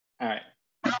All right.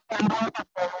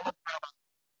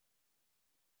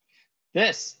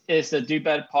 This is the Do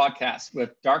Better podcast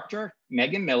with Dr.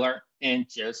 Megan Miller and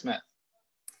Joe Smith.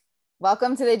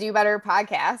 Welcome to the Do Better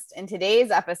podcast. In today's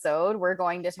episode, we're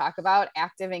going to talk about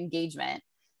active engagement.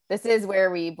 This is where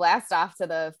we blast off to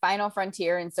the final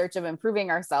frontier in search of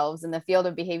improving ourselves in the field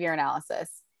of behavior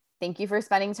analysis. Thank you for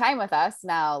spending time with us.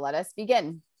 Now let us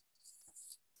begin.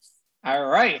 All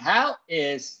right. How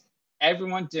is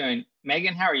everyone doing?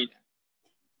 Megan, how are you doing?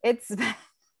 It's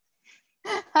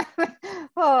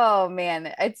oh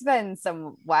man, it's been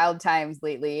some wild times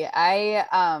lately. I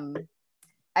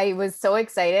was so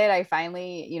excited. I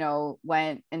finally,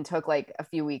 went and took like a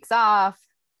few weeks off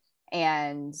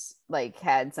and like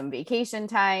had some vacation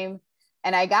time,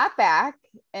 and I got back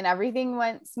and everything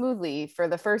went smoothly for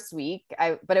the first week.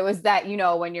 But it was that,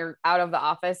 when you're out of the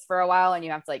office for a while and you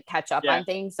have to like catch up on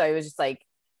things. So I was just like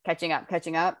catching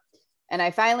up. And I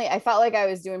felt like I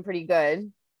was doing pretty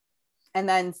good. And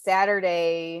then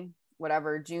Saturday,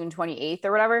 whatever, June 28th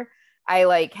or whatever, I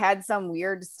like had some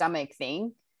weird stomach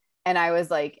thing. And I was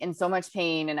like in so much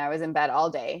pain and I was in bed all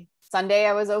day. Sunday,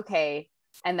 I was okay.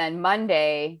 And then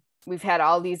Monday, we've had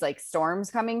all these like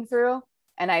storms coming through.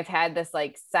 And I've had this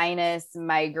like sinus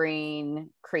migraine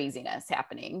craziness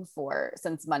happening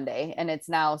since Monday. And it's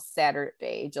now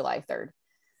Saturday, July 3rd.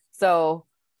 So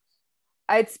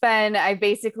I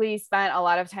basically spent a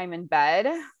lot of time in bed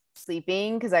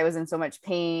sleeping because I was in so much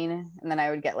pain, and then I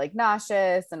would get like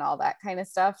nauseous and all that kind of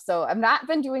stuff. So I've not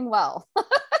been doing well, but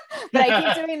I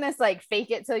keep doing this like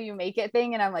fake it till you make it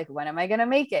thing. And I'm like, when am I going to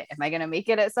make it? Am I going to make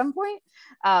it at some point?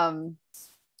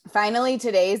 Finally,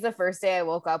 today is the first day I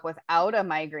woke up without a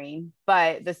migraine,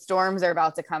 but the storms are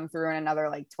about to come through in another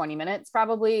like 20 minutes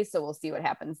probably. So we'll see what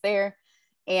happens there.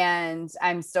 And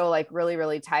I'm still like really,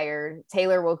 really tired.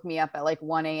 Taylor woke me up at like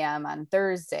 1 a.m. on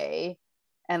Thursday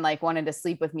and like wanted to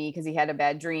sleep with me because he had a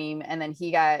bad dream. And then he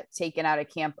got taken out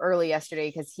of camp early yesterday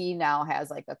because he now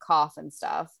has like a cough and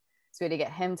stuff. So we had to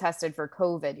get him tested for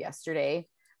COVID yesterday,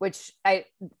 which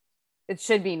it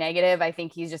should be negative. I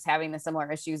think he's just having the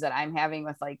similar issues that I'm having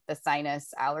with like the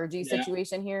sinus allergy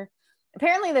situation here.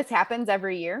 Apparently this happens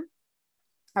every year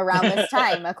around this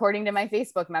time, according to my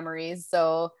Facebook memories.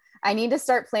 So I need to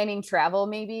start planning travel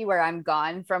maybe where I'm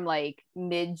gone from like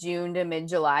mid-June to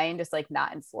mid-July and just like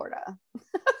not in Florida.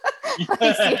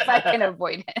 Like, see if I can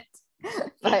avoid it.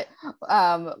 But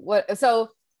so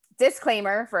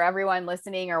disclaimer for everyone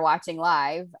listening or watching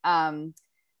live. The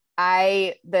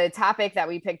topic that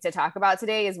we picked to talk about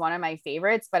today is one of my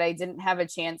favorites, but I didn't have a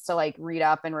chance to like read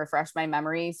up and refresh my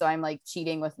memory. So I'm like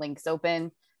cheating with links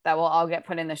open that will all get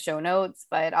put in the show notes,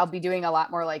 but I'll be doing a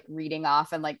lot more like reading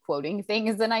off and like quoting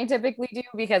things than I typically do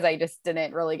because I just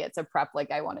didn't really get to prep like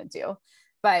I wanted to,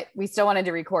 but we still wanted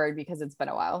to record because it's been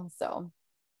a while. So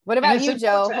what about you,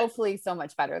 Joe? Hopefully so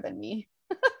much better than me.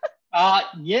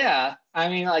 Yeah. I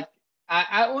mean, like,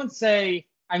 I wouldn't say,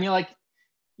 I mean, like,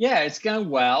 yeah, it's going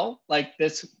well. Like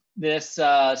this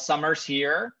summer's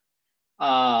here.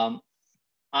 I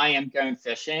am going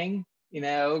fishing,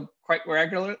 quite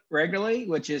regularly,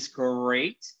 which is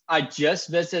great. I just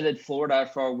visited Florida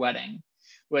for a wedding,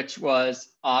 which was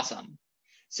awesome.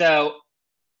 So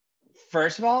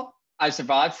first of all, I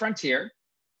survived Frontier.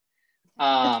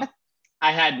 I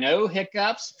had no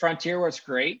hiccups. Frontier was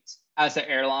great as an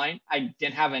airline. I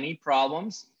didn't have any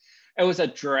problems. It was a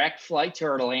direct flight to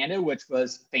Orlando, which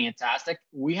was fantastic.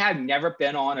 We had never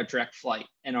been on a direct flight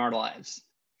in our lives.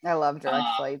 I love direct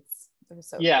flights.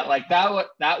 So cool. Like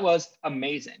that was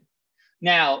amazing.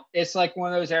 Now it's like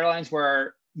one of those airlines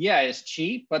where it's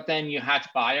cheap, but then you have to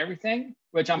buy everything,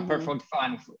 which I'm perfectly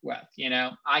fine with.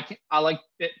 I like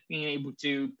being able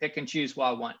to pick and choose what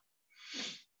I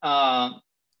want.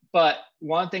 But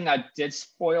one thing I did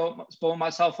spoil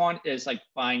myself on is like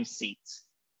buying seats.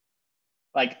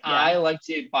 Like I like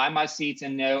to buy my seats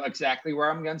and know exactly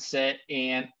where I'm going to sit,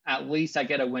 and at least I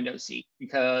get a window seat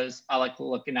because I like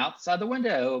looking outside the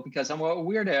window because I'm a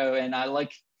weirdo and I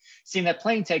like seeing that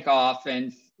plane take off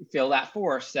and feel that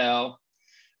force. So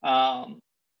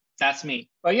that's me.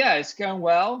 But yeah, it's going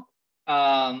well.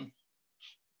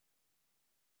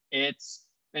 It's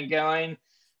been going,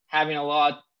 having a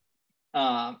lot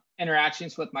of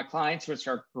interactions with my clients, which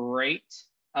are great.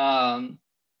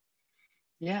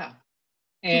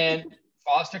 And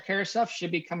foster care stuff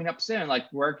should be coming up soon. Like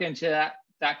we're getting to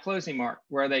that closing mark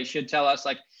where they should tell us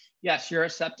like, yes, you're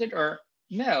accepted, or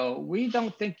no, we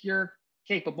don't think you're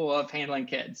capable of handling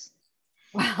kids.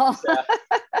 Well, so.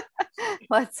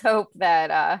 Let's hope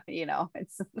that,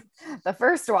 it's the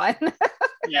first one.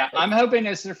 Yeah, I'm hoping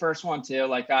it's the first one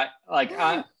too.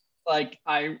 I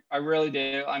really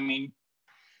do. I mean,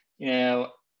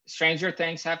 stranger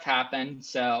things have happened.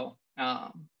 So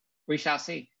we shall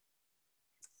see.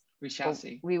 We shall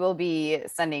see. We will be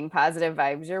sending positive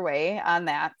vibes your way on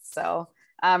that. So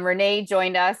Renee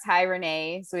joined us. Hi,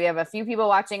 Renee. So we have a few people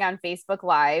watching on Facebook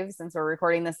Live since we're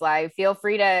recording this live. Feel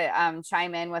free to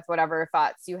chime in with whatever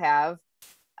thoughts you have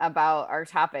about our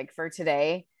topic for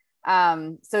today.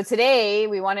 So today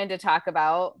we wanted to talk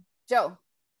about Joe.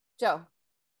 Oh,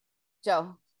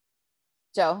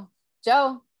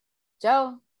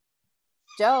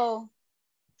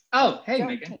 hey, Joe.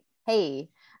 Megan. Hey.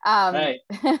 Hey.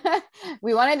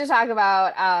 We wanted to talk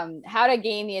about how to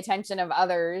gain the attention of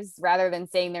others rather than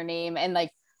saying their name, and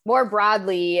like more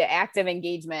broadly active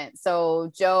engagement.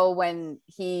 So Joe, when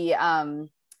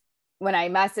I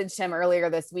messaged him earlier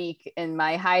this week in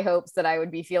my high hopes that I would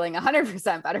be feeling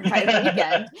 100% better by the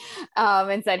weekend,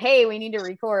 and said, hey, we need to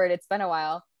record, it's been a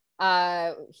while,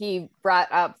 he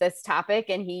brought up this topic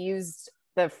and he used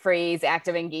the phrase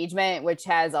active engagement, which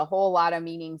has a whole lot of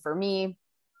meaning for me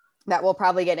that we'll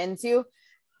probably get into.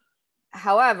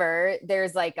 However,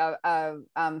 there's like I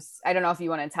don't know if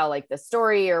you want to tell like the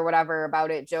story or whatever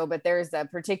about it, Joe, but there's a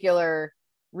particular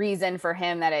reason for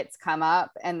him that it's come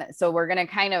up. And so we're going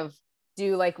to kind of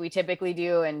do like we typically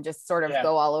do and just sort of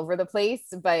go all over the place.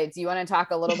 But do you want to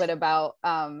talk a little bit about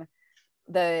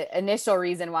the initial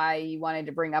reason why you wanted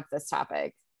to bring up this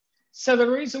topic? So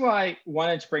the reason why I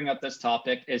wanted to bring up this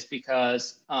topic is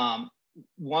because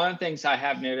one of the things I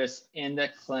have noticed in the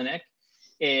clinic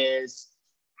is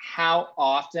how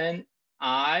often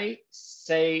I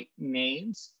say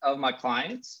names of my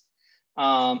clients,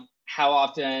 how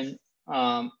often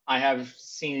I have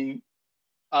seen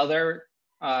other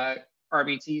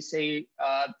RBTs say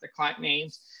the client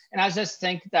names. And I just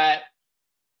think that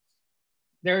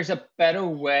there's a better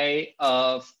way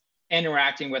of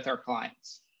interacting with our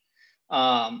clients.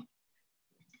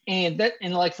 And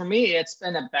like for me, it's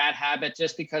been a bad habit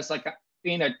just because like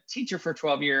being a teacher for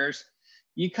 12 years,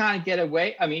 you kind of get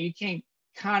away. I mean, you can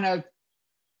kind of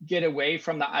get away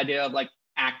from the idea of like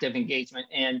active engagement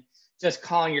and just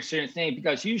calling your student's name,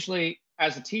 because usually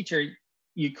as a teacher,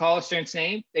 you call a student's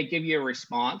name, they give you a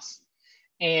response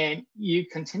and you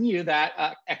continue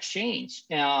that exchange.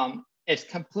 It's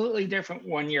completely different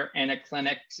when you're in a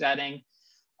clinic setting.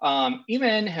 Even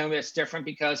in home, it's different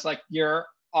because like you're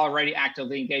already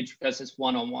actively engaged because it's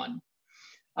one-on-one.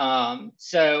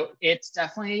 So it's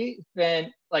definitely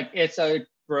been like, it's a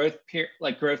growth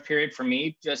period for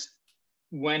me, just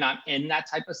when I'm in that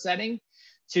type of setting,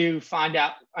 to find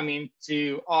out,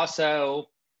 to also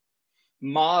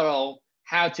model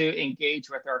how to engage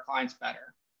with our clients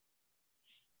better.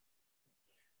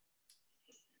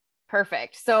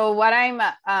 Perfect. So what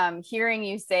I'm hearing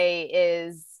you say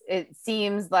is, it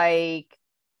seems like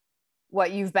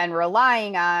what you've been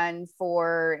relying on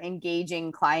for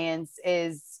engaging clients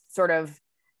is sort of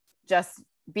just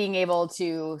being able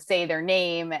to say their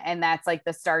name, and that's like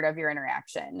the start of your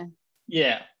interaction.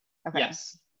 Yeah. Okay.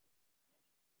 Yes.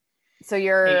 So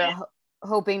you're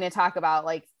hoping to talk about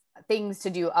like things to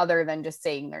do other than just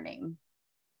saying their name.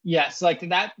 Yes, like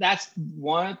that's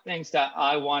one of the things that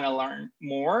I want to learn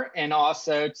more, and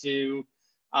also to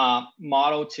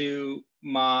model to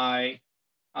my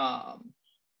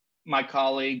my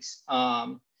colleagues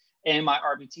and my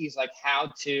RBTs, like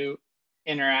how to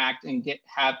interact and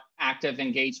have active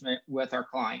engagement with our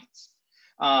clients.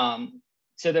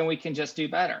 So then we can just do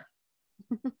better.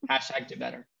 Hashtag do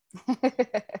better.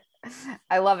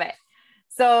 I love it.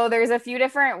 So there's a few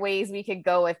different ways we could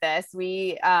go with this.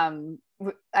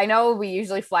 I know we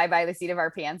usually fly by the seat of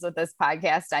our pants with this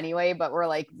podcast anyway, but we're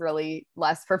like really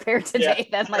less prepared today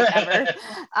than like ever.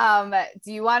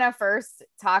 Do you want to first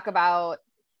talk about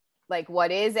like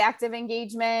what is active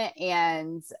engagement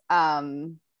and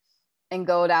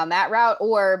go down that route?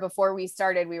 Or before we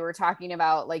started, we were talking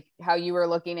about like how you were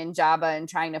looking in Java and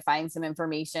trying to find some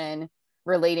information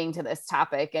relating to this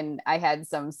topic, and I had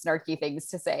some snarky things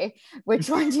to say. Which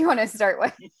one do you want to start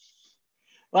with?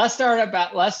 Let's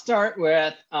start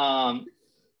with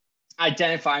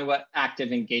identifying what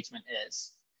active engagement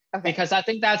is. Okay. Because I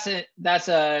think that's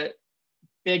a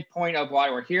big point of why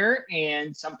we're here,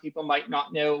 and some people might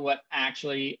not know what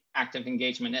actually active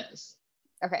engagement is.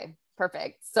 Okay,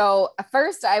 perfect. So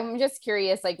first, I'm just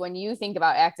curious, like when you think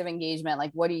about active engagement,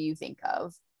 like what do you think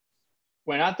of?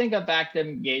 When I think of active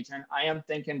engagement, I am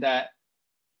thinking that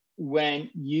when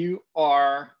you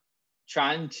are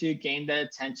trying to gain the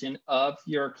attention of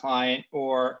your client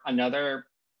or another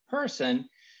person,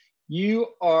 you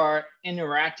are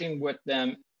interacting with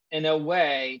them in a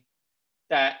way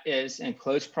that is in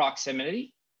close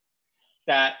proximity,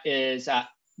 that is at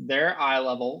their eye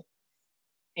level,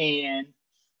 and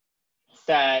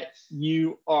that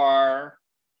you are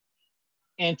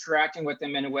interacting with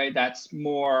them in a way that's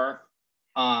more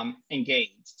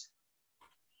engaged.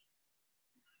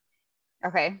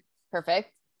 Okay,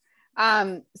 perfect.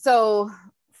 So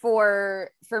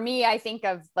for me, I think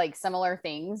of like similar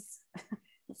things.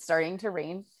 It's starting to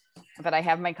rain, but I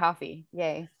have my coffee.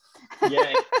 Yay.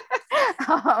 Yay.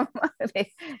 um,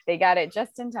 they got it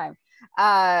just in time.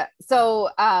 A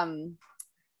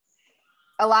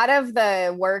lot of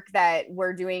the work that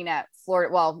we're doing at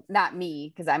Florida, well, not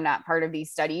me, because I'm not part of these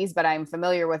studies, but I'm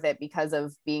familiar with it because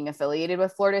of being affiliated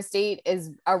with Florida State, is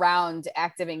around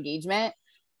active engagement.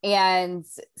 And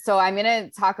so I'm going to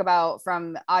talk about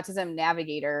from Autism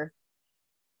Navigator.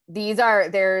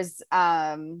 There's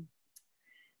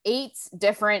 8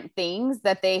 different things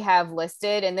that they have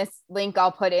listed. And this link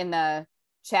I'll put in the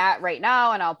chat right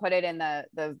now, and I'll put it in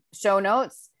the show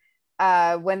notes.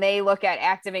 When they look at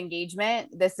active engagement,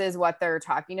 this is what they're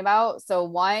talking about. So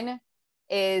one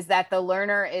is that the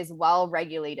learner is well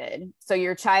regulated. So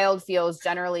your child feels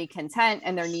generally content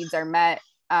and their needs are met.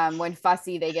 When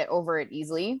fussy, they get over it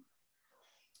easily.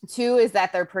 2 is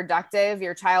that they're productive.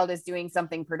 Your child is doing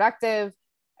something productive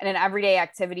in an everyday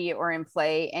activity or in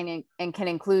play, and can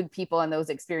include people in those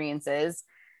experiences.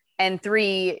 And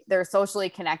 3, they're socially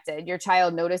connected. Your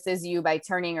child notices you by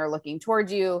turning or looking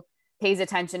towards you, pays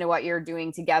attention to what you're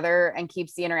doing together, and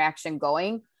keeps the interaction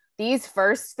going. These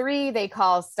first 3, they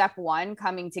call step 1,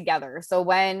 coming together. So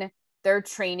when they're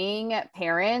training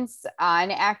parents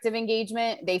on active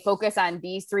engagement, they focus on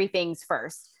these 3 things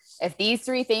first. If these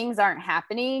 3 things aren't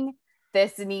happening,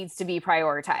 this needs to be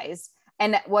prioritized.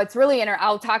 And what's really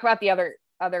I'll talk about the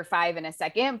other 5 in a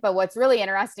second, but what's really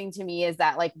interesting to me is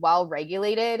that like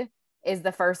well-regulated is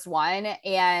the first one.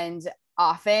 And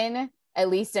often, at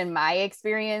least in my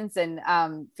experience, and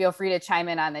feel free to chime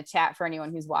in on the chat for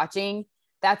anyone who's watching,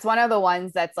 that's one of the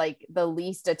ones that's like the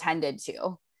least attended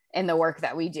to in the work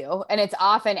that we do. And it's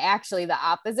often actually the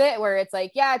opposite, where it's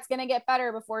like, yeah, it's going to get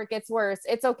better before it gets worse.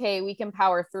 It's okay. We can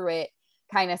power through it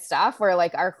kind of stuff, where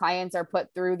like our clients are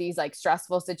put through these like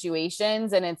stressful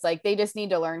situations. And it's like, they just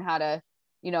need to learn how to,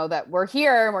 that we're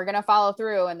here and we're going to follow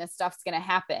through and this stuff's going to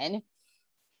happen.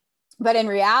 But in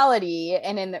reality,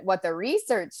 and in what the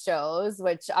research shows,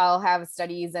 which I'll have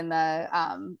studies in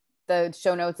the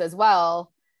show notes as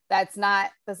well, that's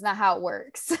not how it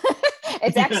works.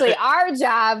 It's actually our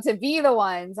job to be the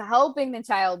ones helping the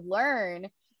child learn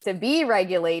to be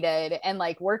regulated and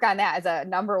like work on that as a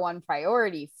number 1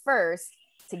 priority first,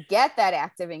 to get that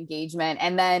active engagement.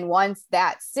 And then once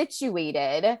that's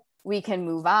situated, we can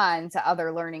move on to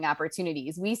other learning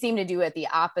opportunities. We seem to do it the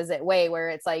opposite way, where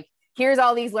it's like, here's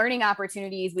all these learning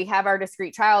opportunities. We have our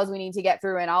discrete trials we need to get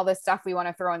through and all this stuff we want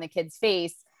to throw in the kid's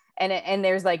face. And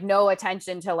there's like no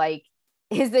attention to like,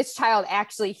 is this child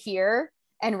actually here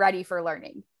and ready for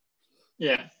learning?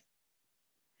 Yeah.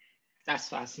 That's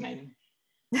fascinating.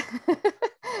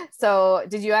 So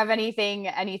did you have any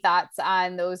thoughts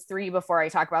on those 3 before I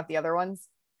talk about the other ones?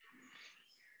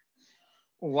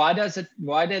 Why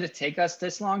did it take us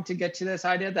this long to get to this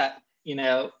idea that,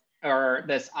 or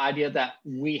this idea that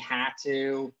we had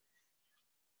to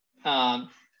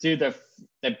do the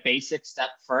basic step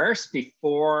first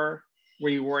before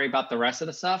we worry about the rest of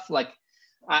the stuff? Like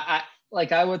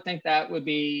I would think that would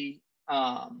be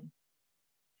thought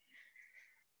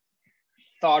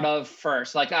of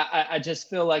first. Like I just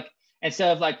feel like,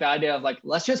 instead of like the idea of like,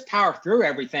 let's just power through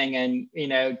everything and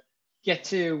get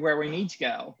to where we need to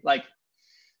go. Like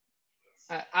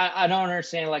I don't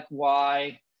understand like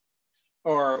why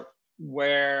or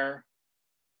where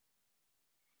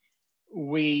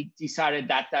we decided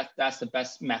that that's the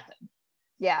best method.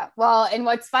 Yeah. Well, and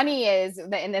what's funny is,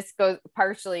 and this goes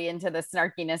partially into the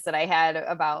snarkiness that I had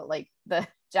about like the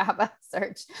Java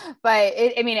search, but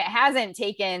it hasn't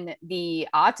taken the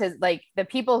like the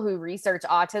people who research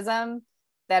autism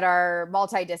that are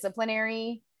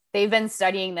multidisciplinary. They've been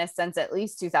studying this since at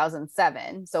least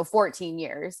 2007. So 14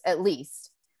 years, at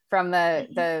least, from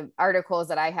the articles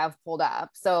that I have pulled up.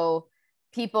 So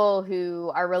people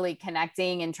who are really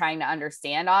connecting and trying to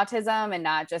understand autism and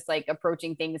not just like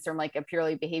approaching things from like a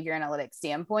purely behavior analytic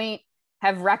standpoint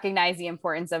have recognized the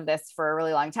importance of this for a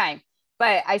really long time.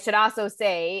 But I should also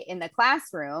say, in the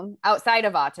classroom outside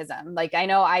of autism, like I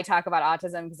know I talk about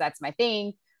autism because that's my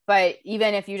thing, but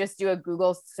even if you just do a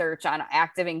Google search on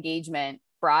active engagement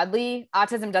broadly,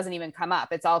 autism doesn't even come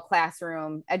up. It's all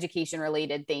classroom education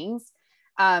related things.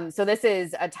 So this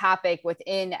is a topic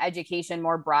within education,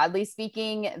 more broadly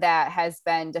speaking, that has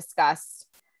been discussed,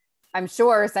 I'm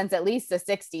sure, since at least the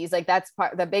 60s. Like that's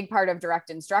the big part of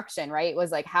direct instruction, right?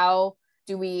 Was like, how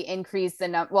do we increase the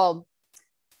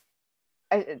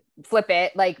flip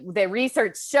it, like the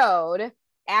research showed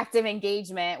active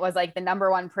engagement was like the number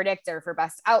one predictor for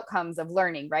best outcomes of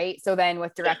learning, right? So then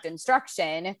with direct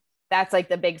instruction, that's like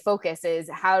the big focus is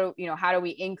how do we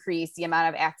increase the amount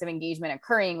of active engagement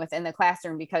occurring within the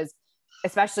classroom? Because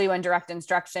especially when direct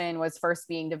instruction was first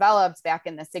being developed back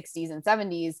in the 60s and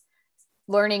 70s,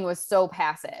 learning was so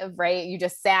passive, right? You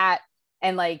just sat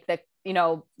and like the,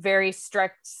 very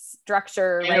strict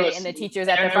structure, right? And the teacher's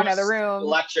at the front of the room.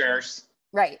 Lectures.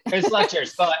 Right. It's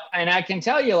lectures. And I can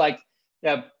tell you, like,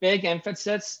 the big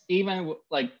emphasis, even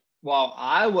like while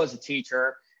I was a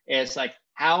teacher, is like,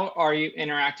 how are you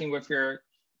interacting with your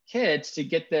kids to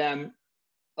get them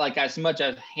like as much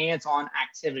as hands-on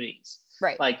activities?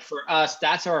 Right. Like for us,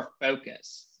 that's our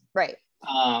focus. Right.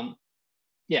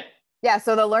 Yeah. Yeah.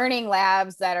 So the learning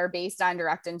labs that are based on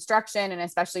direct instruction and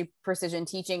especially precision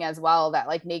teaching as well, that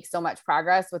like make so much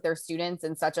progress with their students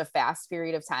in such a fast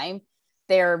period of time,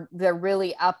 they're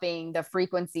really upping the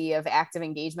frequency of active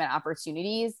engagement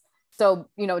opportunities. So,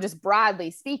 just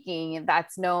broadly speaking,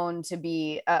 that's known to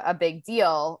be a big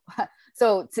deal.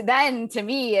 So to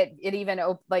me, it even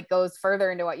like goes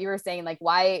further into what you were saying, like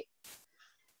why,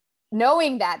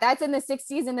 knowing that that's in the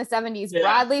 60s and the 70s,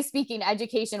 broadly speaking,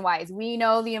 education wise, we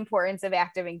know the importance of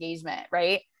active engagement,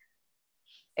 right?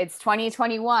 It's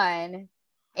 2021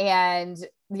 and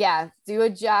do a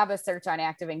Java search on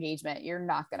active engagement. You're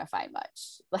not going to find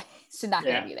much, like it's not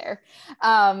going to be there.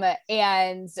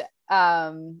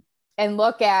 And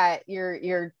look at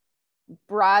your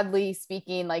broadly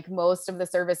speaking, like most of the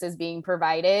services being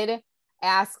provided,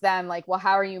 ask them like, well,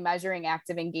 how are you measuring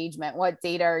active engagement? What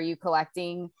data are you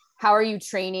collecting? How are you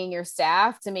training your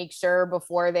staff to make sure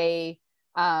before they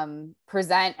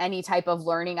present any type of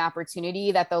learning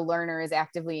opportunity that the learner is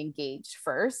actively engaged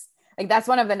first? Like that's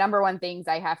one of the number one things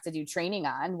I have to do training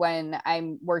on when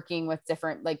I'm working with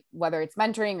different, like whether it's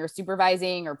mentoring or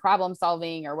supervising or problem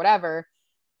solving or whatever,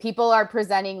 people are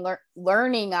presenting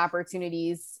learning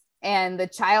opportunities and the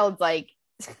child's like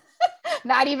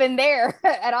not even there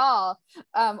at all.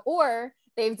 Or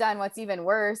they've done what's even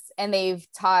worse and they've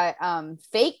taught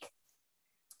fake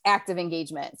active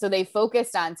engagement. So they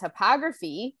focused on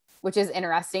topography, which is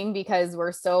interesting because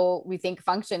we think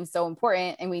function's so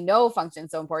important and we know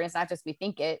function's so important. It's not just we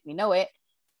think it, we know it.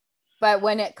 But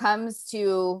when it comes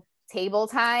to table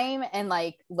time and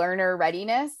like learner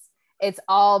readiness, it's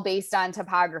all based on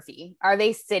topography. Are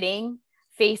they sitting,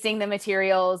 facing the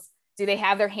materials? Do they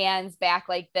have their hands back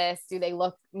like this? Do they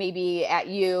look maybe at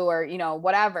you or,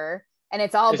 whatever? And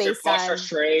it's all based on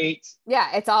straight.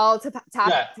 Yeah. It's all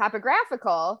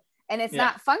topographical and it's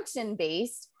not function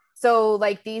based. So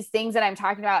like these things that I'm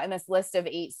talking about in this list of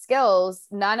 8 skills,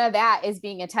 none of that is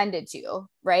being attended to,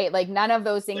 right? Like none of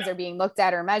those things are being looked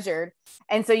at or measured.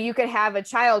 And so you could have a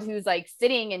child who's like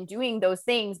sitting and doing those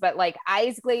things, but like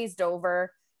eyes glazed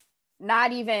over,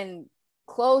 not even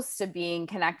close to being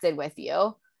connected with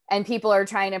you. And people are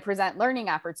trying to present learning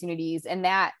opportunities in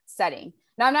that setting.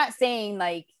 Now, I'm not saying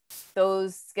like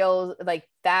those skills, like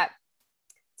that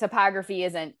topography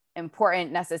isn't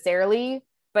important necessarily,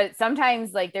 but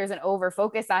sometimes like there's an over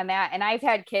focus on that. And I've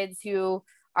had kids who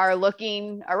are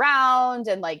looking around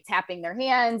and like tapping their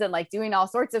hands and like doing all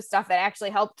sorts of stuff that actually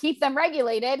help keep them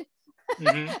regulated.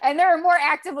 Mm-hmm. And they're more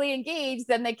actively engaged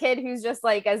than the kid who's just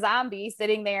like a zombie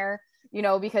sitting there,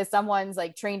 because someone's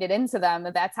like trained it into them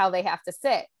that that's how they have to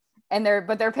sit. And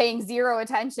they're paying zero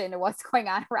attention to what's going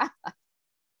on around them.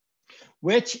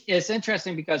 Which is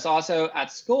interesting because also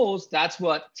at schools, that's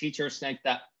what teachers think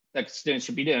that the students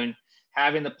should be doing.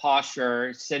 Having the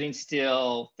posture, sitting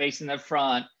still, facing the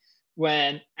front,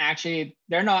 when actually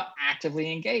they're not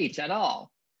actively engaged at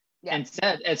all. Yeah.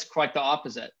 Instead, it's quite the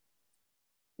opposite.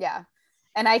 Yeah.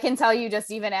 And I can tell you just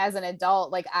even as an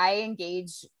adult, like I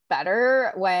engage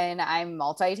better when I'm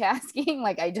multitasking,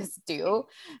 like I just do.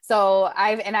 So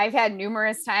I've had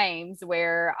numerous times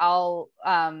where I'll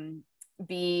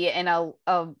be in a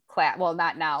class, well,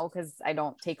 not now because I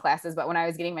don't take classes, but when I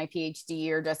was getting my PhD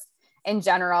or just in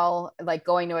general, like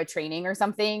going to a training or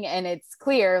something, and it's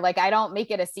clear, like I don't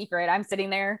make it a secret. I'm sitting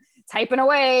there typing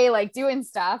away, like doing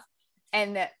stuff.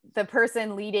 And the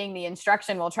person leading the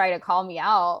instruction will try to call me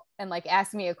out and like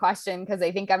ask me a question because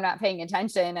they think I'm not paying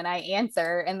attention, and I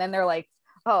answer. And then they're like,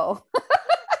 oh,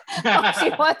 oh she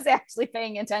was actually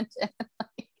paying attention.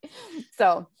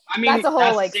 So I mean, that's a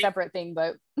whole like separate thing,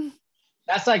 but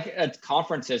that's like at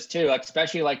conferences too, like,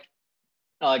 especially like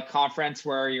a conference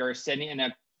where you're sitting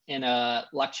in a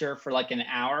lecture for like an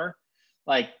hour.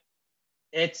 Like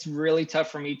it's really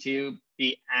tough for me to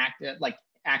be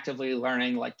actively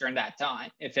learning like during that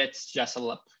time if it's just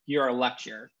a pure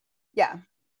lecture. Yeah.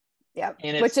 Yep.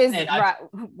 And Which is and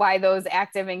why those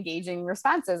active engaging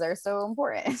responses are so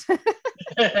important.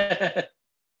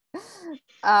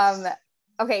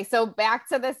 Okay, so back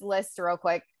to this list real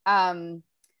quick.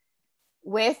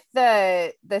 With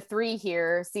the three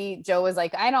here, see, Joe was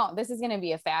like, this is going to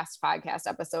be a fast podcast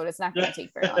episode. It's not going to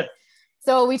take very long.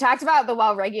 So we talked about the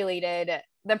well-regulated,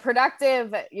 the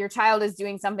productive, your child is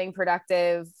doing something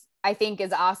productive, I think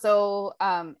is also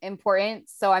important.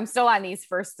 So I'm still on these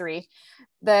first three.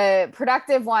 The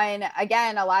productive one,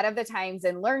 again, a lot of the times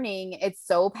in learning, it's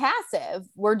so passive.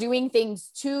 We're doing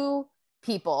things to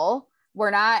people.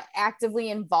 We're not actively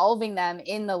involving them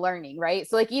in the learning, right?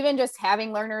 So like even just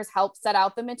having learners help set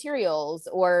out the materials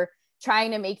or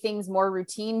trying to make things more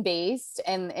routine based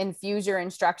and infuse your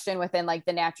instruction within like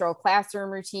the natural classroom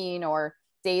routine or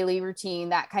daily routine,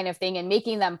 that kind of thing, and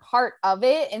making them part of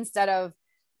it instead of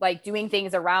like doing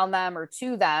things around them or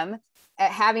to them.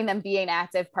 Having them be an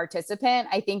active participant,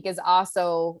 I think, is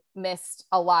also missed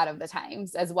a lot of the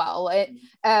times as well.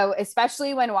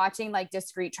 Especially when watching like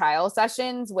discrete trial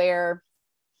sessions where,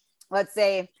 let's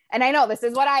say, and I know this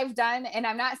is what I've done, and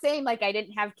I'm not saying like I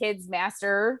didn't have kids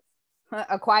master,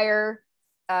 acquire,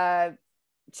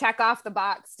 check off the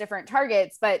box different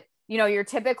targets, but your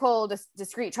typical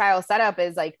discrete trial setup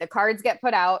is like the cards get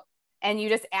put out and you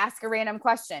just ask a random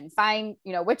question. Find,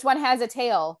 which one has a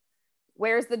tail?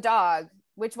 Where's the dog?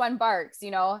 Which one barks?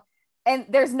 And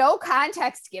there's no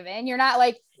context given. You're not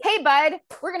like, hey, bud,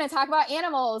 we're going to talk about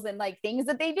animals and like things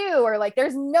that they do, or like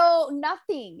there's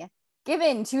nothing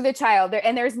given to the child there.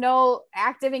 And there's no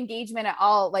active engagement at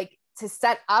all, like to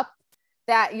set up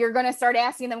that you're going to start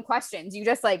asking them questions. You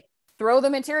just like throw the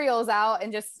materials out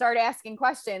and just start asking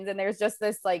questions. And there's just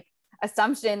this like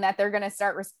assumption that they're going to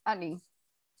start responding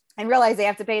and realize they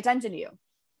have to pay attention to you.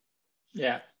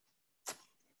 Yeah.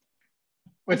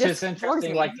 Which is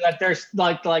interesting. Like that there's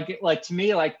like to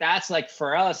me, like that's like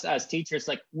for us as teachers,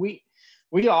 like we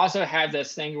also have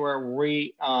this thing where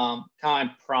we kind of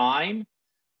prime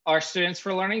our students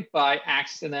for learning by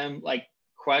asking them like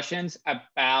questions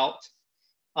about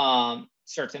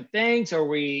certain things, or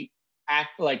we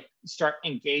start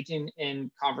engaging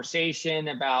in conversation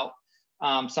about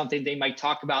something they might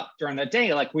talk about during the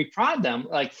day. Like we prod them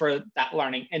like for that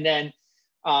learning, and then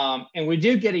and we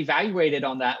do get evaluated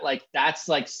on that. Like that's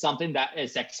like something that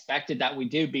is expected that we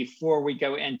do before we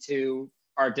go into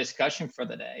our discussion for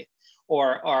the day,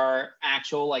 or our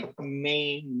actual like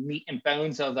main meat and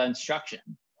bones of the instruction.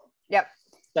 Yep.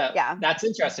 So yeah, that's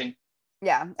interesting.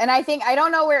 Yeah. And I think, I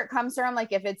don't know where it comes from,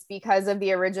 like if it's because of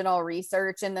the original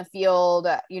research in the field,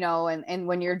 and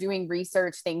when you're doing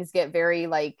research, things get very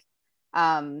like,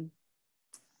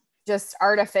 just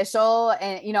artificial.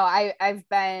 And,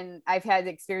 I've had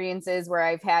experiences where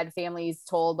I've had families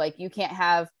told like, you can't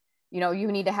have,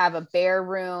 you need to have a bare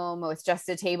room with just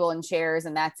a table and chairs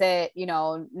and that's it,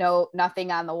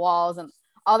 nothing on the walls and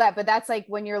all that. But that's like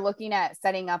when you're looking at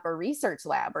setting up a research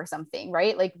lab or something,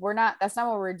 right? Like that's not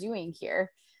what we're doing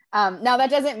here. Now that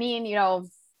doesn't mean,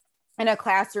 in a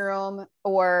classroom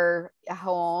or a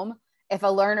home, if a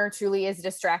learner truly is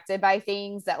distracted by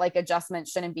things, that like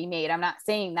adjustments shouldn't be made. I'm not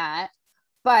saying that,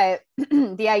 but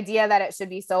the idea that it should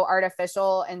be so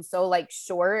artificial and so like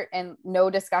short and no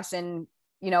discussion,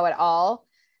 at all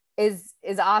is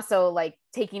also like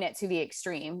taking it to the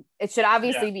extreme. It should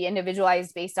obviously be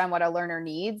individualized based on what a learner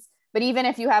needs. But even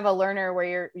if you have a learner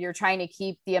where you're trying to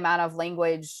keep the amount of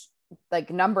language, like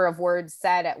number of words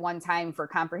said at one time for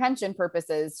comprehension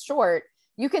purposes short,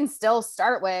 you can still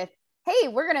start with, hey,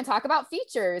 we're going to talk about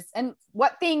features and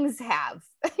what things have,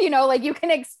 like you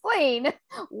can explain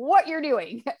what you're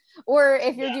doing. Or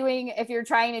if you're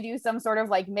trying to do some sort of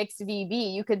like mixed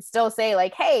VB, you could still say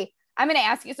like, hey, I'm going to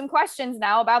ask you some questions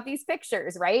now about these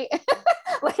pictures, right?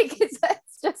 Like it's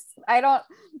just, I don't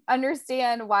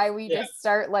understand why we just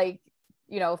start like,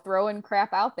 throwing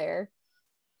crap out there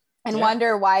and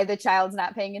wonder why the child's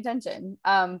not paying attention.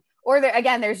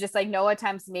 Again, there's just like no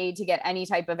attempts made to get any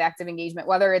type of active engagement,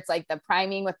 whether it's like the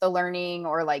priming with the learning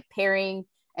or like pairing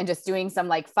and just doing some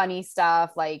like funny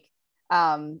stuff, like,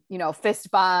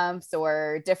 fist bumps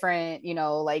or different,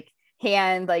 like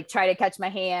hand, like try to catch my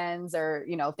hands or,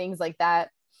 things like that.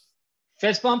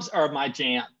 Fist bumps are my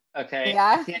jam. Okay.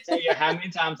 Yeah. I can't tell you how many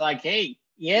times like, hey,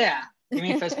 yeah, give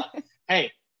me a fist bump.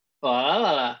 Hey, blah,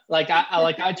 blah, blah. Like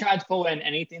I tried to pull in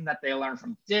anything that they learned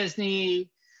from Disney,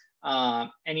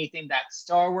 anything that's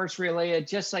Star Wars related,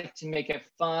 just like to make it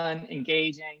fun,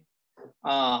 engaging.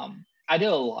 I do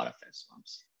a lot of fist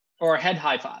bumps or head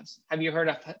high fives. Have you heard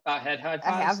about head high fives?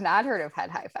 I have not heard of head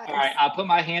high fives. All right, I'll put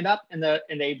my hand up and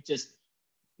they just,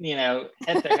 hit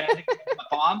their head against my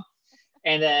palm,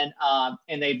 and then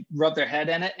and they rub their head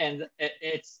in it, and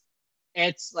it's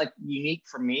it's like unique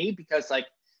for me because like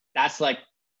that's like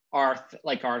our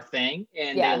thing,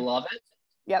 and they Yeah. love it.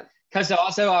 Yep. Because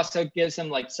it also gives them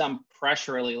like some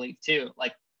pressure relief too,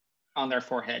 like on their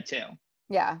forehead too.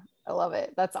 Yeah. I love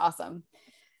it. That's awesome.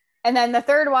 And then the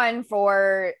third one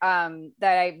for that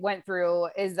I went through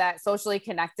is that socially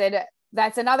connected.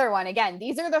 That's another one. Again,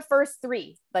 these are the first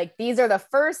three. Like these are the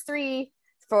first three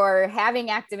for having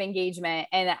active engagement.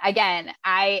 And again,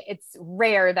 it's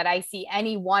rare that I see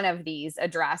any one of these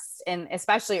addressed in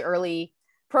especially early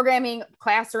programming,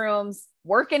 classrooms,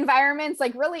 work environments,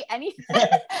 like really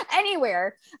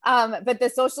anywhere. But the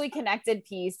socially connected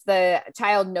piece, the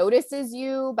child notices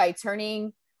you by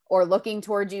turning or looking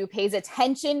towards you, pays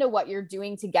attention to what you're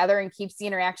doing together and keeps the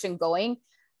interaction going.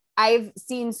 I've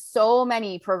seen so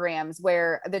many programs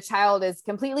where the child is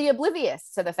completely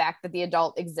oblivious to the fact that the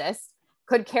adult exists,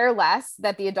 could care less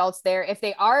that the adult's there. If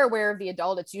they are aware of the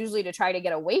adult, it's usually to try to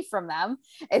get away from them.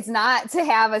 It's not to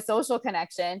have a social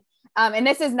connection. And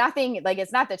this is nothing like,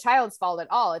 it's not the child's fault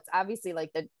at all. It's obviously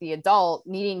like the adult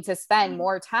needing to spend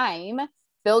more time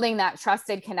building that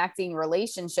trusted connecting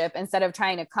relationship instead of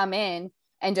trying to come in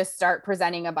and just start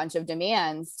presenting a bunch of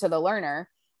demands to the learner.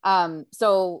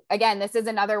 So again, this is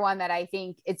another one that I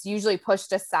think it's usually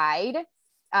pushed aside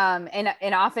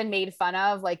and often made fun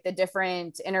of, like the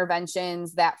different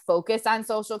interventions that focus on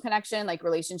social connection, like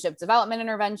relationship development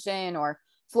intervention or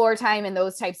floor time and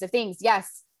those types of things.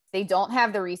 Yes, they don't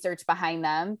have the research behind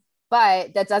them,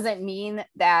 but that doesn't mean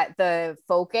that the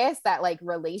focus, that like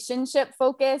relationship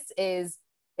focus is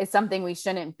something we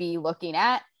shouldn't be looking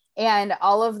at. And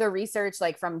all of the research,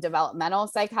 like from developmental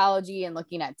psychology and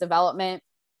looking at development,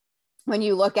 when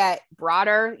you look at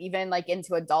broader, even like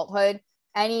into adulthood,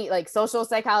 any like social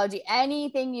psychology,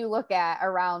 anything you look at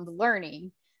around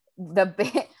learning,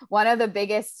 one of the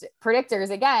biggest predictors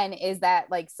again is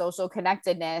that like social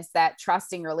connectedness, that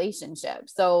trusting relationship.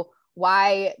 So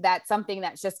why that's something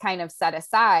that's just kind of set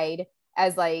aside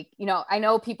as like, I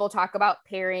know people talk about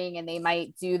pairing and they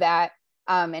might do that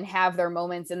and have their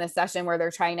moments in the session where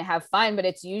they're trying to have fun, but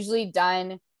it's usually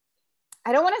done,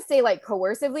 I don't want to say like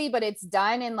coercively, but it's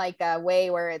done in like a way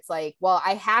where it's like, well,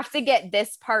 I have to get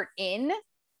this part in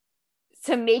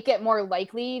to make it more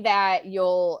likely that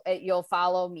you'll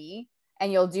follow me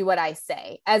and you'll do what I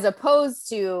say, as opposed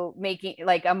to making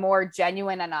like a more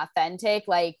genuine and authentic,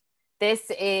 like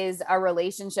this is a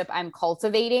relationship I'm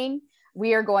cultivating.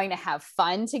 We are going to have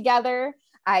fun together.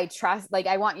 I trust, like,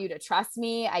 I want you to trust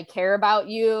me. I care about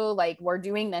you. Like, we're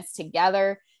doing this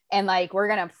together and like, we're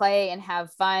going to play and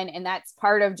have fun. And that's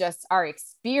part of just our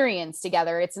experience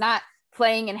together. It's not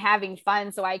playing and having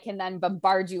fun so I can then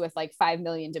bombard you with like 5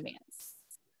 million demands.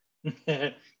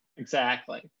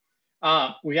 Exactly.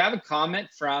 We have a comment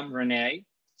from Renee.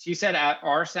 She said, at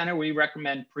our center, we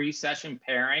recommend pre-session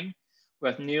pairing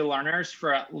with new learners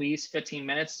for at least 15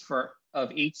 minutes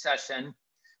of each session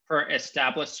for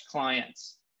established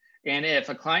clients. And if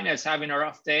a client is having a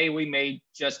rough day, we may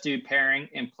just do pairing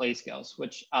and play skills,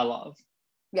 which I love.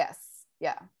 Yes.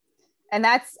 Yeah. And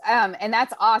that's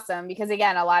awesome because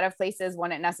again, a lot of places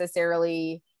wouldn't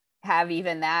necessarily have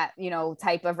even that,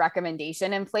 type of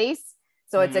recommendation in place.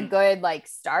 So it's a good like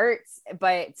start,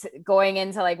 but going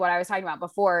into like what I was talking about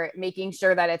before, making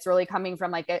sure that it's really coming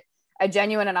from like a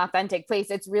genuine and authentic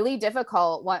place. It's really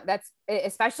difficult. That's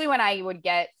especially when I would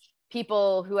get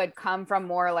people who had come from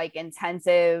more like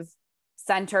intensive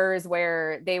centers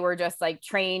where they were just like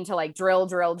trained to like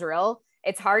drill.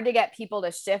 It's hard to get people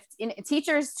to shift in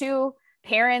teachers too,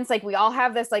 parents, like we all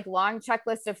have this like long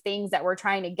checklist of things that we're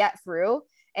trying to get through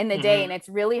in the day. And it's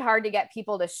really hard to get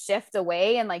people to shift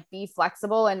away and like be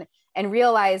flexible and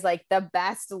realize like the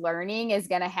best learning is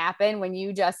going to happen when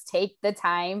you just take the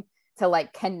time to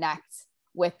like connect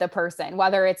with the person,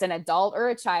 whether it's an adult or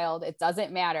a child, it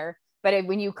doesn't matter. But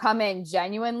when you come in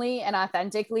genuinely and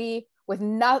authentically with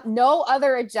no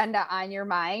other agenda on your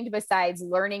mind besides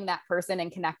learning that person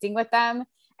and connecting with them,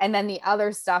 and then the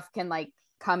other stuff can like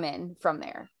come in from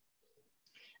there.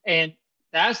 And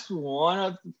that's one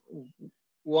of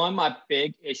my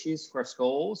big issues for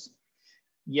schools.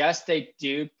 Yes, they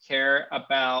do care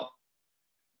about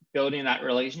building that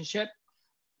relationship,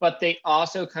 but they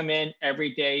also come in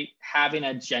every day having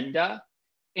an agenda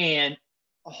and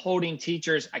holding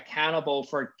teachers accountable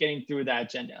for getting through that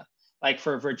agenda. Like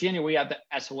for Virginia, we have the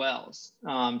SOLs,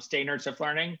 standards of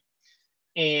learning,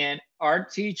 and our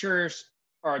teachers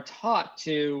are taught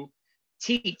to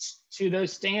teach to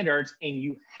those standards, and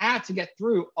you have to get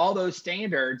through all those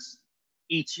standards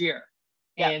each year.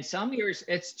 Yep. And some years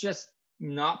it's just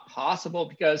not possible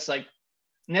because like,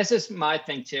 and this is my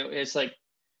thing too, is like,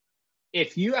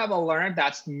 if you have a learner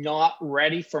that's not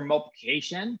ready for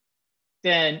multiplication,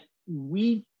 then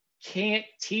we can't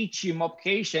teach you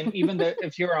multiplication, even though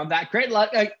if you're on that grade.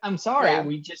 Like, I'm sorry, Yeah.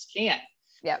 we just can't.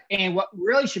 Yep. And what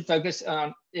really should focus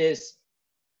on is,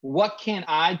 what can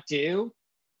I do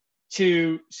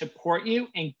to support you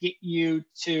and get you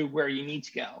to where you need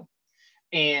to go?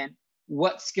 And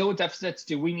what skill deficits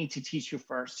do we need to teach you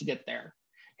first to get there?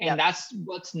 And Yep. that's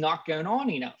what's not going on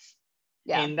enough.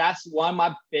 Yeah. And that's one of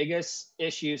my biggest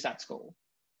issues at school.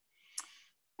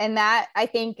 And that, I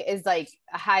think, is like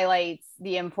highlights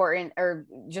the important, or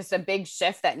just a big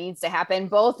shift that needs to happen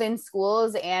both in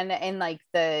schools and in like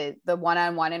the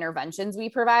one-on-one interventions we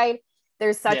provide.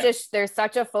 There's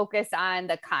such a focus on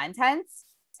the contents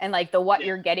and like the what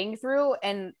you're getting through,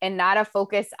 and not a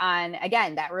focus on,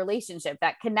 again, that relationship,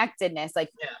 that connectedness. Like,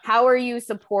 how are you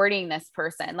supporting this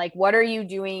person? Like, what are you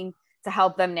doing to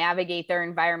help them navigate their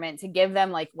environment, to give them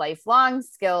like lifelong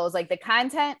skills? Like, the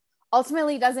content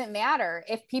ultimately doesn't matter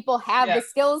if people have the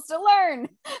skills to learn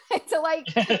to like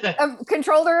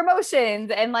control their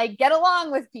emotions and like get along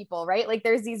with people, right? Like,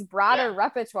 there's these broader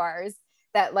repertoires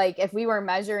that, like, if we were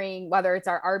measuring whether it's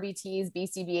our RBTs,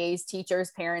 BCBAs,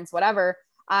 teachers, parents, whatever,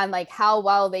 on like how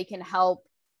well they can help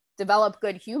develop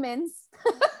good humans,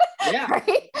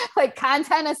 right? Like,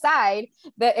 content aside,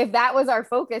 that if that was our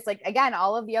focus, like, again,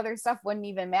 all of the other stuff wouldn't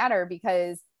even matter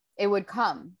because it would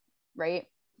come, right?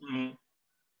 Mm-hmm.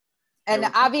 And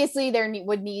obviously there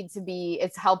would need to be,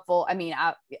 it's helpful. I mean,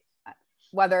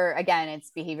 whether, again,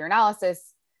 it's behavior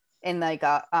analysis in like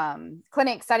a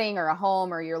clinic setting or a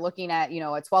home, or you're looking at, you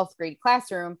know, a 12th grade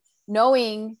classroom,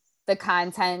 knowing the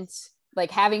content,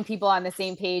 like having people on the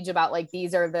same page about like,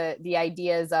 these are the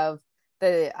ideas of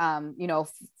the, you know,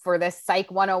 for this Psych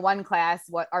 101 class,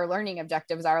 what our learning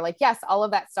objectives are. Like, yes, all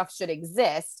of that stuff should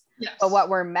exist, but what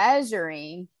we're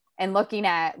measuring and looking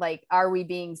at, like, are we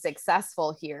being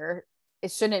successful here?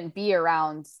 It shouldn't be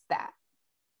around that.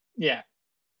 Yeah.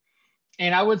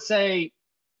 And I would say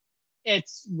it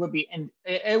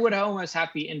would almost have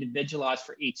to be individualized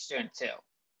for each student too.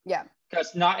 Yeah.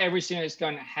 Because not every student is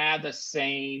going to have the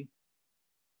same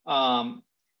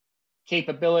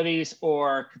capabilities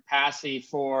or capacity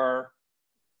for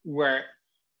where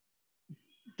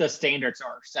the standards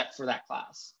are set for that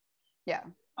class. Yeah.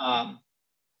 I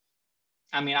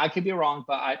mean, I could be wrong,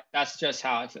 but that's just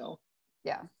how I feel.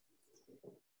 Yeah.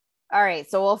 All right.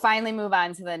 So we'll finally move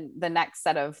on to the next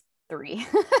set of 3.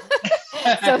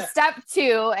 So step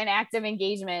 2 in active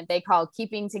engagement, they call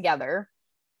keeping together.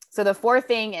 So the 4th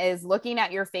thing is looking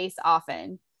at your face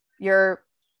often. Your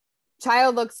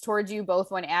child looks towards you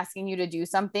both when asking you to do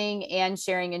something and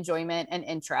sharing enjoyment and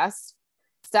interest.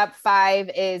 Step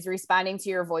 5 is responding to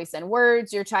your voice and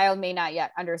words. Your child may not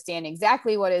yet understand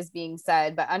exactly what is being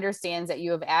said, but understands that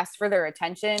you have asked for their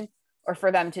attention or for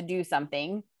them to do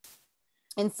something.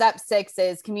 And step 6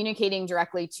 is communicating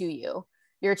directly to you.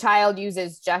 Your child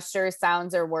uses gestures,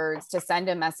 sounds, or words to send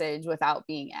a message without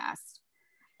being asked.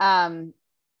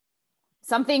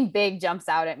 Something big jumps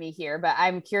out at me here, but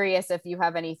I'm curious if you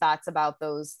have any thoughts about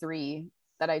those 3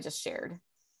 that I just shared.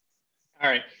 All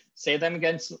right. Say them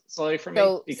again slowly for me.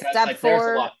 So because step 4,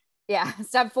 there's a lot. Yeah.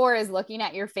 Step 4 is looking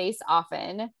at your face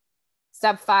often.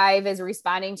 Step 5 is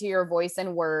responding to your voice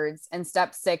and words. And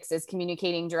step 6 is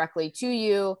communicating directly to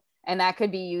you. And that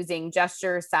could be using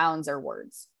gestures, sounds, or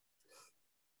words.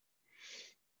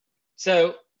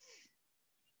 So,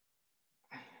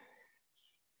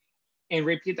 and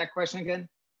repeat that question again.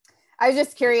 I was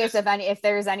just curious if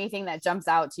there's anything that jumps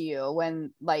out to you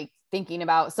when like thinking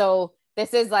about, so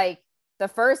this is like the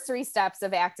first 3 steps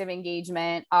of active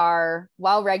engagement are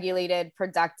well-regulated,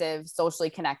 productive, socially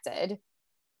connected.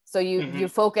 So you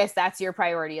focus, that's your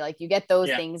priority. Like, you get those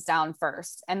things down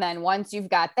first. And then once you've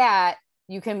got that,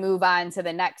 you can move on to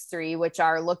the next 3, which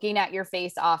are looking at your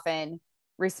face often,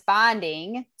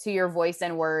 responding to your voice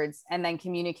and words, and then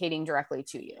communicating directly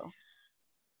to you.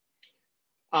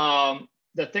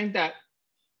 The thing that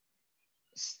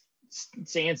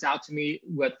stands out to me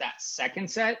with that second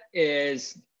set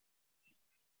is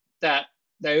that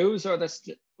those are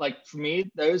for me,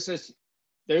 those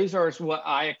are what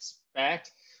I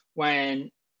expect when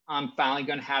I'm finally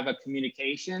going to have a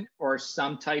communication or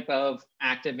some type of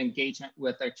active engagement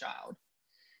with a child,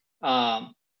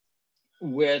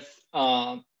 with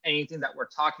anything that we're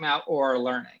talking about or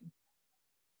learning.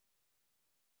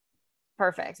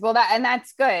 Perfect. Well,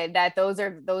 that's good that those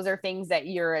are things that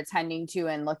you're attending to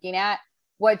and looking at.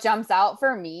 What jumps out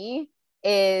for me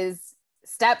is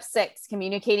step 6,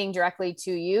 communicating directly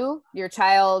to you. Your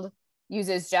child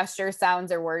uses gestures,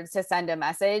 sounds, or words to send a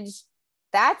message.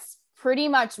 That's pretty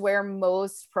much where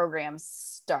most programs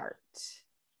start,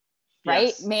 right?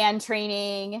 Yes. Man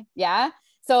training. Yeah.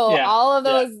 So Yeah. all of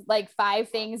Yeah. those like 5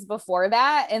 things before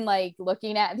that and like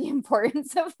looking at the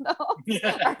importance of those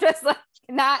are just like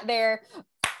not there.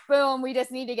 Boom, we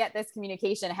just need to get this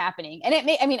communication happening. And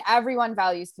I mean, everyone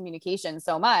values communication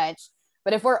so much,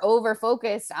 but if we're over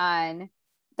focused on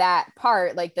that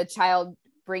part, like the child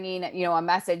bringing, a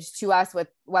message to us with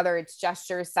whether it's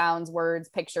gestures, sounds, words,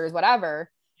 pictures, whatever,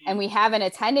 and we haven't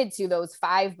attended to those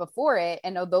 5 before it,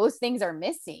 and those things are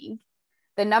missing,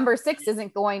 the number 6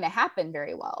 isn't going to happen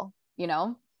very well,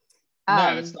 No,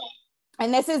 it's not.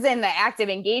 and this is in the active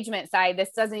engagement side.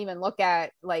 This doesn't even look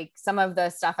at like some of the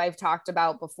stuff I've talked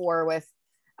about before with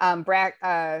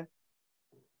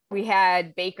we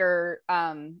had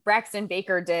Braxton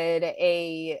Baker did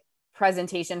a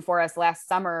presentation for us last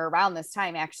summer around this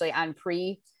time, actually,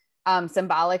 on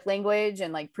symbolic language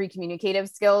and like pre-communicative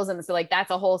skills. And so like, that's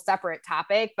a whole separate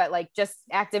topic, but like just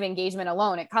active engagement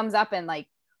alone, it comes up in like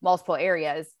multiple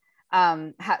areas.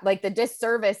 Like the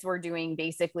disservice we're doing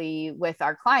basically with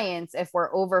our clients if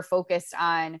we're over focused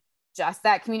on just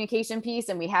that communication piece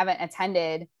and we haven't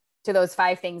attended to those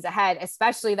 5 things ahead,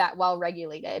 especially that well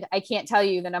regulated. I can't tell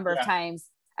you the number of times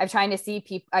I've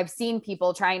seen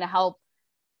people trying to help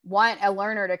want a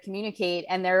learner to communicate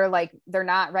and they're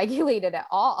not regulated at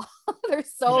all. They're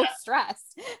so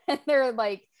stressed and they're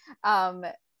like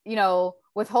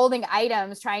withholding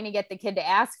items, trying to get the kid to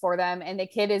ask for them, and the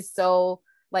kid is so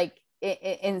like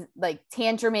in like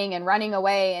tantruming and running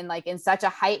away and like in such a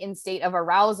heightened state of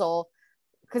arousal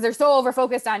because they're so over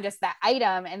focused on just that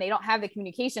item and they don't have the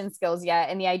communication skills yet.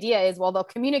 And the idea is, well, they'll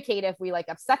communicate if we like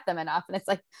upset them enough. And it's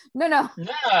like, no, no.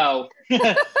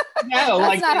 That's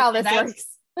like, not how this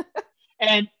works.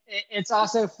 And it's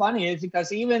also funny is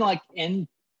because even like in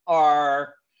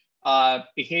our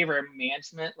behavior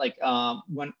management, like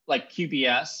when like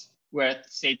QBS with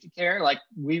safety care, like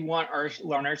we want our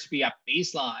learners to be at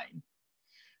baseline.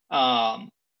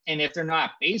 And if they're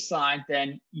not baseline,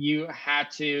 then you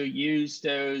had to use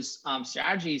those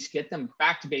strategies to get them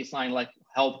back to baseline, like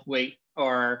help, wait,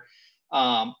 or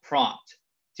prompt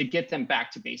to get them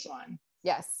back to baseline.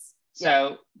 Yes.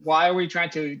 So why are we trying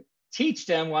to teach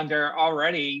them when they're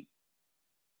already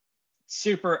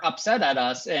super upset at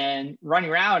us and running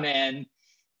around and,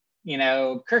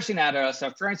 cursing at us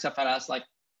or throwing stuff at us? Like,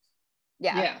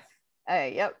 yep.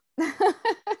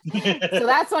 So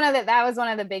that was one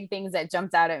of the big things that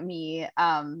jumped out at me.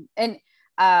 And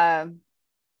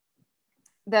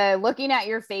the looking at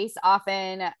your face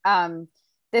often,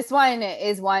 this one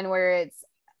is one where it's,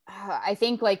 I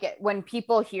think like when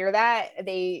people hear that,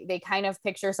 they kind of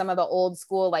picture some of the old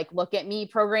school, like look at me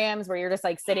programs where you're just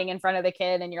like sitting in front of the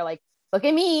kid and you're like, look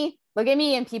at me.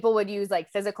 And people would use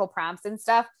like physical prompts and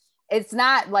stuff. It's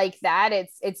not like that.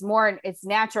 It's more, it's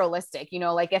naturalistic,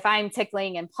 like if I'm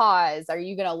tickling and pause, are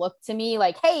you going to look to me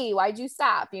like, hey, why'd you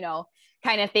stop?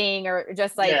 Kind of thing. Or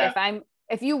just like,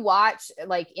 if you watch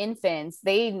like infants,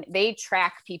 they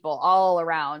track people all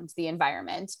around the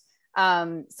environment.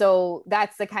 So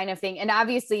that's the kind of thing. And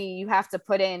obviously you have to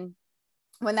put in,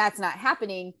 when that's not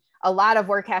happening, a lot of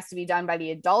work has to be done by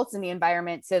the adults in the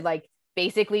environment to like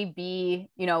basically be,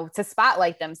 to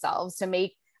spotlight themselves, to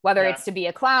make, whether it's to be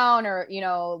a clown or,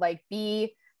 like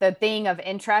be the thing of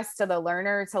interest to the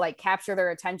learner, to like capture their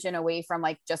attention away from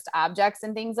like just objects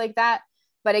and things like that.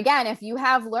 But again, if you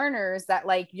have learners that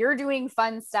like you're doing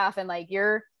fun stuff and like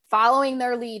you're following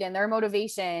their lead and their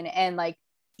motivation and like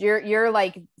you're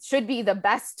like should be the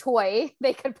best toy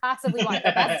they could possibly want,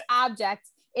 the best object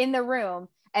in the room,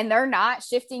 and they're not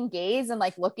shifting gaze and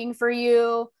like looking for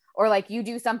you, or like you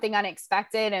do something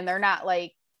unexpected and they're not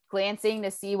like glancing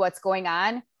to see what's going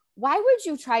on, why would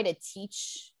you try to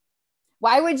teach?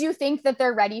 Why would you think that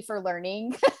they're ready for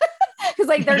learning? Because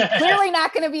like they're clearly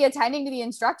not going to be attending to the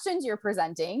instructions you're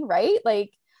presenting, right?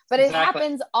 Like, but it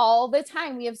happens all the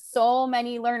time. We have so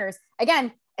many learners,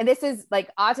 again, and this is like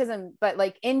autism, but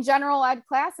like in general ed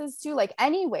classes too, like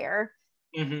anywhere,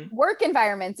 work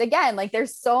environments, again, like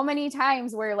there's so many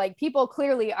times where like people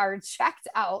clearly are checked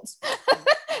out.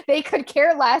 They could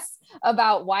care less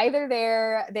about why they're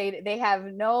there. They have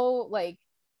no like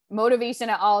motivation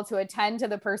at all to attend to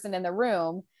the person in the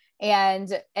room,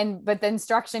 but the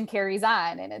instruction carries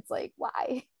on, and it's like,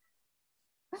 why?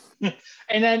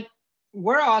 And then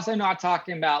we're also not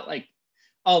talking about like,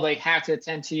 oh, they have to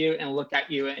attend to you and look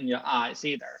at you in your eyes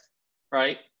either,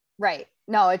 right? Right.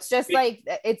 No, it's just like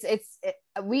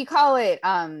we call it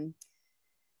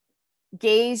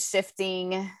gaze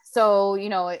shifting. So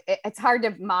it's hard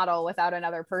to model without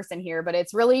another person here, but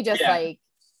it's really just like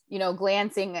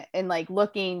glancing and like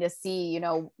looking to see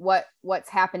what's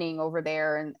happening over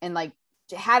there, and like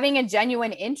having a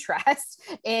genuine interest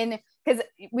in because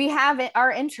we have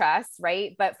our interests,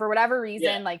 right? But for whatever Yeah.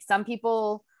 reason, like some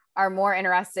people are more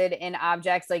interested in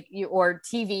objects like you or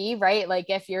TV, right? Like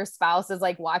if your spouse is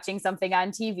like watching something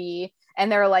on TV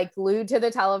and they're like glued to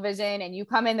the television and you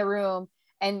come in the room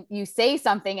and you say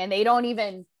something and they don't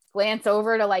even glance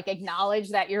over to like acknowledge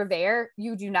that you're there,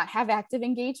 you do not have active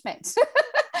engagement.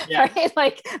 Yeah. Right?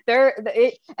 Like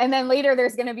and then later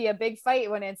there's going to be a big fight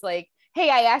when it's like, hey,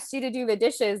 I asked you to do the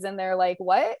dishes. And they're like,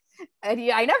 what?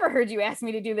 And I never heard you ask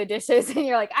me to do the dishes. And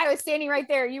you're like, I was standing right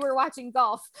there. You were watching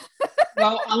golf.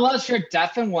 Well, unless you're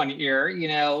deaf in one ear,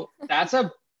 that's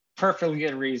a perfectly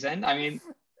good reason. I mean,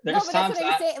 No, there's but that's times what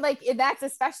I'm that, saying. Like that's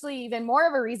especially even more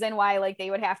of a reason why like they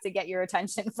would have to get your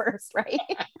attention first, right?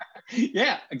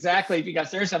 yeah, exactly.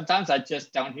 Because there's sometimes I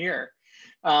just don't hear.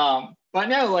 But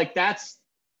no, like that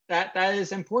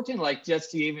is important. Like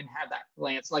just to even have that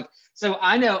glance. Like, so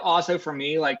I know also for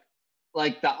me, like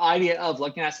the idea of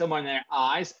looking at someone in their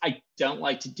eyes, I don't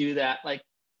like to do that like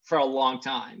for a long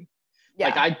time.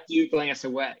 Like Yeah. I do glance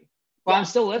away, but I'm Yeah.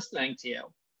 still listening to you.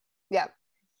 Yeah.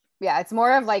 Yeah. It's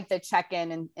more of like the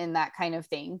check-in and that kind of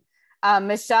thing.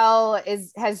 Michelle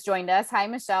has joined us. Hi,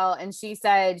 Michelle. And she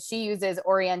said she uses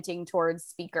orienting towards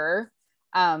speaker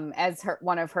as her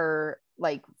one of her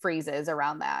like phrases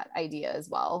around that idea as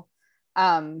well.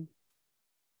 Um,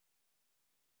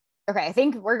 okay, I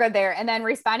think we're good there. And then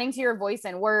responding to your voice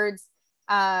and words.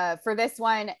 For this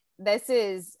one, this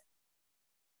is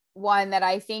one that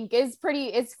I think is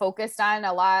focused on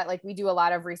a lot. Like we do a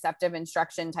lot of receptive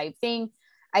instruction type thing.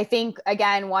 I think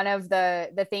again, one of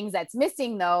the things that's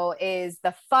missing though is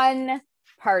the fun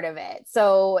part of it.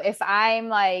 So if I'm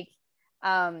like,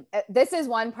 this is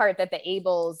one part that the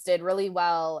ables did really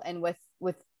well, and with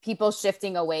people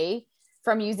shifting away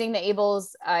from using the ables,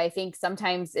 I think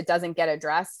sometimes it doesn't get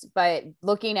addressed. But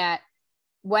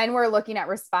when we're looking at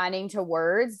responding to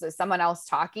words, someone else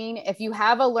talking, if you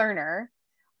have a learner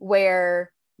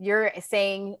where you're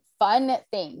saying fun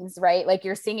things, right? Like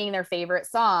you're singing their favorite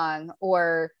song,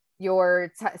 or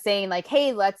you're saying like,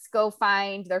 hey, let's go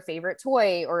find their favorite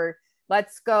toy, or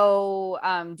let's go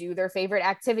do their favorite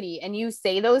activity. And you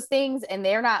say those things and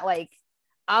they're not like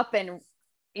up and,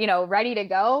 ready to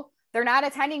go. They're not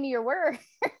attending to your words.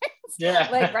 Like,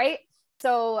 Yeah. right.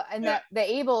 So, and Yeah. the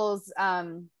ables,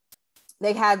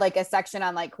 they had like a section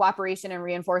on like cooperation and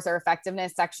reinforcer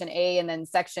effectiveness, section A, and then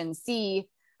section C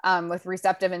with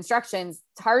receptive instructions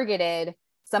targeted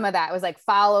some of that. It was like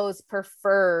follows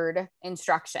preferred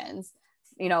instructions,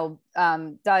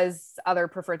 does other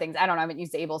preferred things. I don't know. I haven't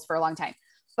used ables for a long time,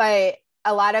 but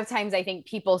a lot of times I think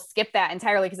people skip that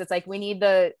entirely because it's like, we need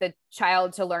the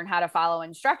child to learn how to follow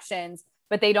instructions,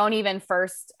 but they don't even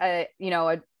first,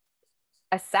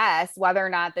 assess whether or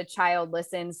not the child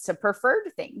listens to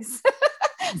preferred things.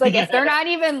 It's like if they're not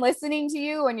even listening to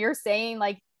you and you're saying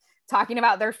like talking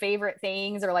about their favorite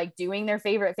things or like doing their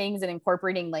favorite things and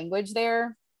incorporating language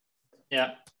there,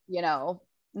 Yeah.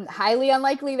 Highly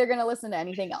unlikely they're going to listen to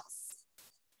anything else.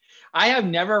 I have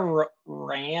never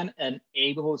ran an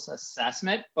ABLES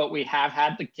assessment, but we have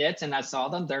had the kits and I saw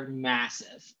them. They're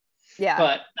massive. Yeah.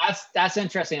 But that's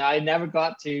interesting. I never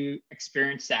got to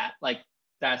experience that. Like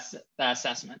that's the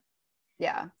assessment.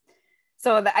 Yeah.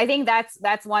 So I think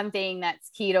that's one thing that's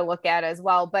key to look at as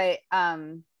well. But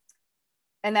and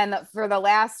then for the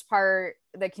last part,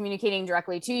 the communicating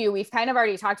directly to you, we've kind of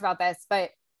already talked about this, but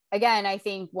again, I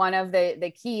think one of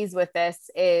the keys with this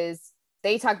is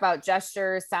they talk about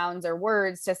gestures, sounds, or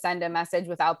words to send a message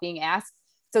without being asked.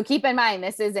 So keep in mind,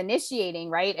 this is initiating,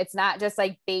 right? It's not just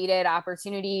like baited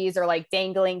opportunities or like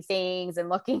dangling things and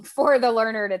looking for the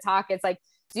learner to talk. It's like,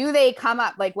 do they come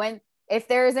up like if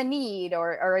there is a need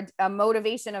or a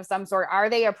motivation of some sort, are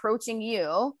they approaching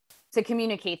you to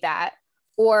communicate that?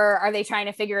 Or are they trying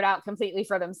to figure it out completely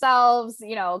for themselves,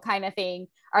 kind of thing?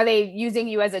 Are they using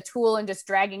you as a tool and just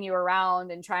dragging you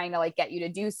around and trying to like get you to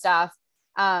do stuff?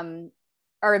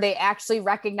 Are they actually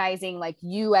recognizing like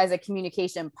you as a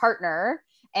communication partner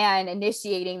and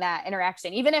initiating that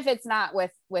interaction, even if it's not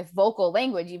with vocal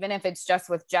language, even if it's just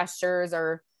with gestures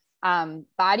or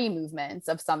body movements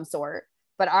of some sort,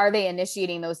 but are they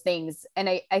initiating those things? And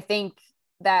I think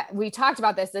that we talked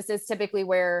about this. This is typically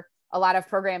where a lot of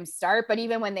programs start, but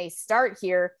even when they start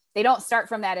here, they don't start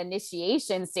from that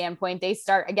initiation standpoint. They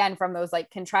start again from those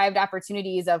like contrived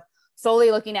opportunities of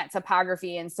solely looking at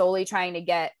topography and solely trying to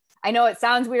get, I know it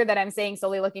sounds weird that I'm saying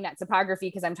solely looking at topography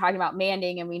because I'm talking about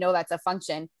manding and we know that's a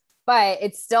function, but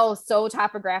it's still so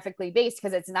topographically based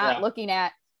because it's not looking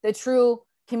at the true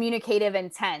communicative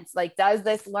intent. Like, does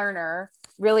this learner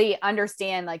really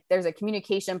understand like there's a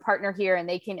communication partner here and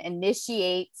they can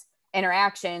initiate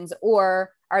interactions,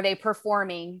 or are they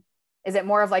performing Is it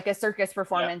more of like a circus Yeah.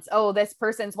 performance? Oh, this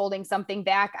person's holding something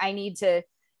back. I need to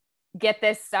get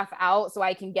this stuff out so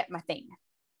I can get my thing.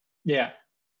 Yeah.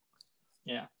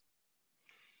 Yeah.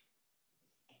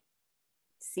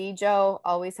 See, Joe, I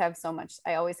always have so much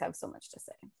to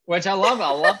say. Which I love.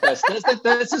 I love this.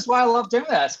 This is why I love doing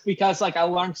this, because like I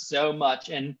learned so much.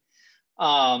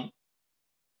 Um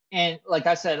and like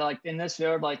I said, like in this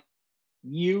field, like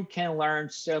you can learn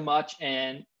so much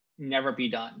and never be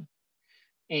done.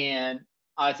 And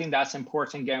I think that's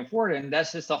important going forward. And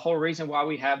that's just the whole reason why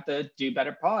we have the Do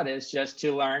Better pod, is just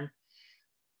to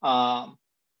um,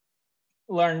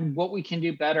 learn what we can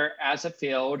do better as a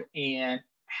field and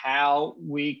how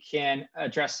we can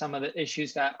address some of the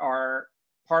issues that are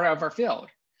part of our field.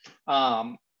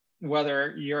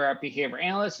 Whether you're a behavior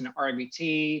analyst, an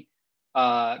RBT,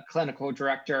 clinical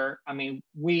director, I mean,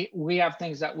 we have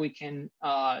things that we can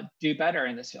do better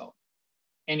in this field.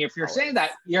 And if you're saying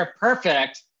that you're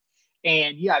perfect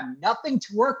and you have nothing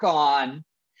to work on,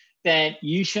 then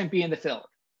you shouldn't be in the field.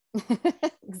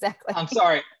 Exactly. I'm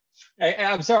sorry.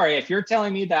 I'm sorry. If you're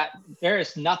telling me that there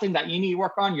is nothing that you need to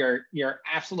work on, you're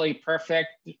absolutely perfect.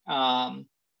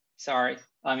 Sorry.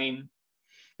 I mean,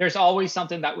 there's always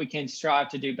something that we can strive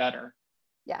to do better.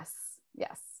 Yes.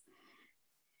 Yes.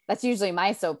 That's usually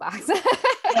my soapbox.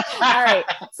 All right.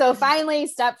 So finally,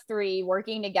 step 3,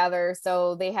 working together.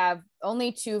 So they have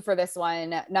only 2 for this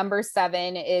one. Number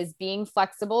 7 is being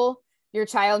flexible. Your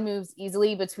child moves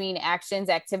easily between actions,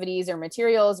 activities, or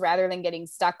materials rather than getting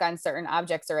stuck on certain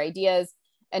objects or ideas.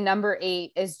 And number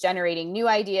 8 is generating new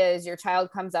ideas. Your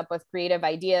child comes up with creative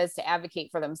ideas to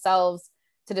advocate for themselves,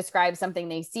 to describe something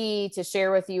they see, to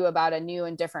share with you about a new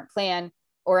and different plan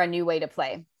or a new way to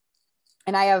play.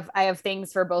 And I have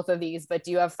things for both of these, but do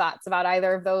you have thoughts about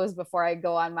either of those before I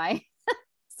go on my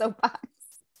soapbox?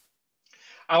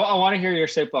 I want to hear your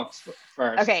soapbox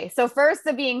first. Okay. So first,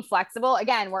 the being flexible.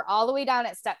 Again, we're all the way down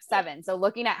at step 7. So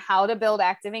looking at how to build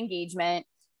active engagement,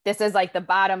 this is like the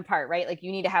bottom part, right? Like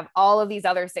you need to have all of these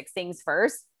other 6 things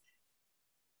first.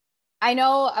 I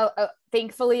know,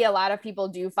 thankfully, a lot of people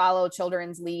do follow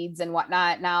children's leads and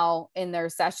whatnot now in their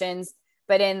sessions,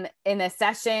 but in a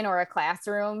session or a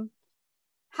classroom,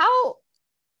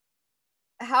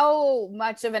 how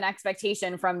much of an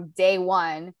expectation from day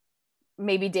 1,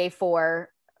 maybe day 4,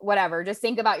 whatever, just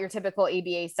think about your typical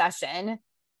ABA session.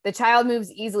 The child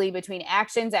moves easily between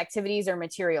actions, activities, or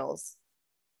materials.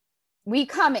 We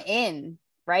come in,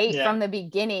 right, from the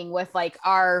beginning with like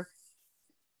all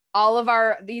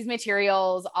of these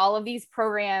materials, all of these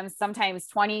programs, sometimes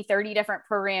 20, 30 different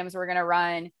programs we're going to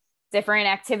run, different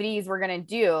activities we're going to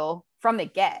do from the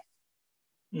get.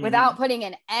 Without putting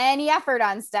in any effort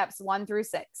on steps 1 through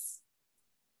 6.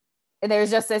 And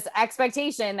there's just this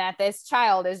expectation that this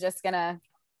child is just going to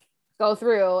go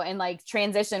through and like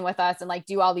transition with us and like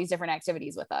do all these different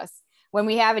activities with us. When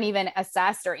we haven't even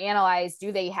assessed or analyzed,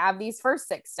 do they have these first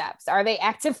 6 steps? Are they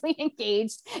actively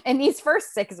engaged in these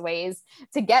first 6 ways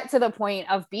to get to the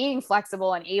point of being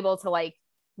flexible and able to like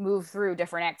move through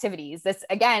different activities? This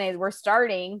again is we're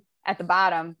starting at the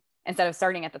bottom instead of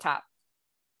starting at the top.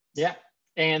 Yeah.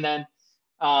 And then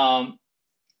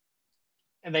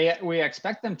we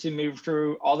expect them to move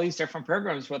through all these different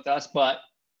programs with us, but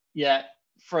yet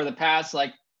for the past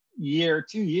like year,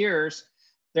 2 years,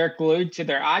 they're glued to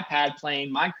their iPad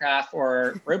playing Minecraft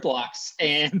or Roblox,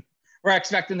 and we're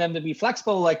expecting them to be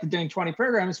flexible, like doing 20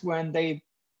 programs when they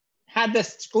had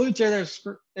this glued to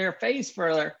their face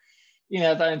for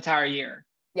the entire year.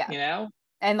 Yeah.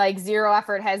 And like zero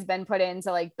effort has been put in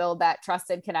to like build that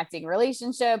trusted connecting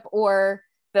relationship or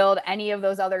build any of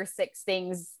those other 6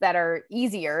 things that are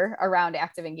easier around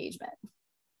active engagement.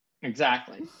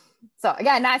 Exactly. So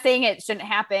again, not saying it shouldn't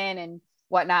happen and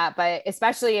whatnot, but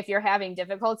especially if you're having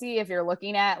difficulty, if you're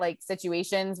looking at like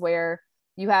situations where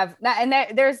you have not,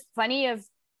 and there's plenty of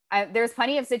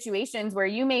situations where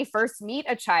you may first meet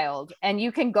a child and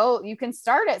you can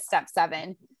start at step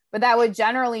 7, but that would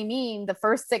generally mean the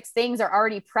first 6 things are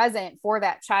already present for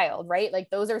that child, right? Like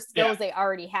those are skills they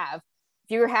already have.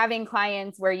 If you're having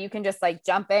clients where you can just like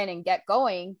jump in and get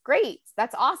going, great.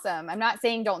 That's awesome. I'm not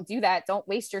saying don't do that. Don't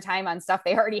waste your time on stuff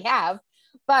they already have.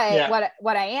 But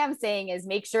what I am saying is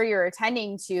make sure you're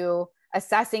attending to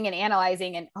assessing and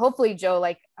analyzing. And hopefully, Joe,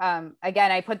 like,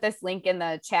 again, I put this link in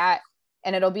the chat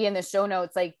and it'll be in the show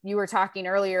notes. Like you were talking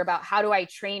earlier about how do I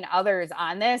train others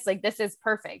on this? Like, this is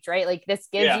perfect, right? Like this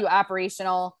gives you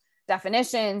operational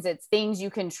definitions. It's things you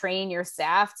can train your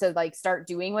staff to like start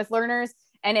doing with learners.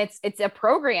 And it's a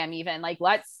program even like,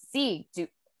 let's see,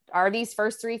 are these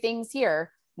first 3 things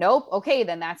here? nope. Okay,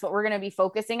 then that's what we're going to be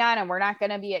focusing on. And we're not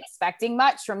going to be expecting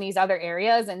much from these other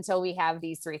areas until we have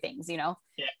these three things, you know?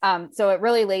 Yeah. So it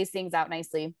really lays things out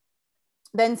nicely.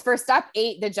 Then for step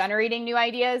 8, the generating new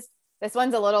ideas, this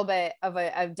one's a little bit of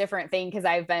a different thing, because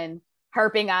I've been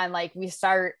harping on like we're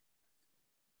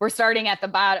starting at the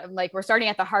bottom, like we're starting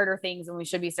at the harder things and we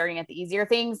should be starting at the easier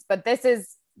things. But this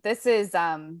is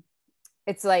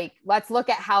it's like, let's look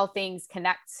at how things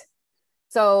connect.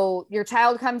 So your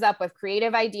child comes up with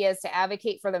creative ideas to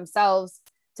advocate for themselves,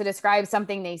 to describe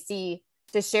something they see,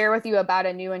 to share with you about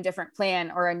a new and different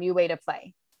plan or a new way to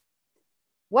play.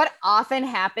 What often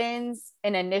happens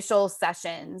in initial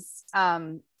sessions,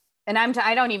 and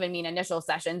I don't even mean initial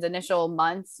sessions, initial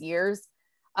months, years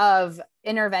of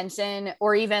intervention,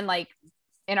 or even like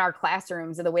in our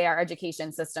classrooms, the way our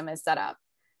education system is set up,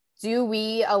 do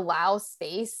we allow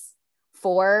space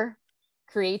for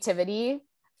creativity,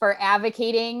 for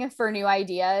advocating for new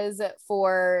ideas,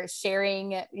 for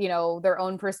sharing, you know, their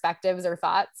own perspectives or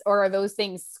thoughts? Or are those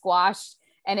things squashed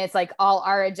and it's like all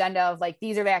our agenda of like,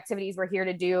 these are the activities we're here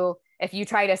to do. If you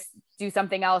try to do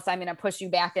something else, I'm going to push you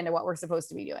back into what we're supposed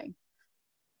to be doing.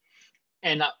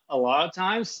 And a lot of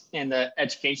times in the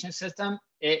education system,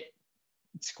 it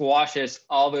squashes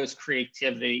all those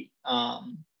creativity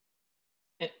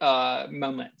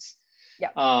moments.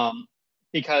 Yeah.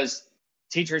 Because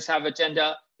teachers have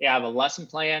agenda, they have a lesson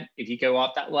plan. If you go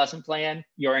off that lesson plan,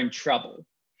 you're in trouble.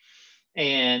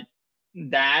 And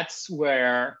that's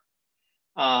where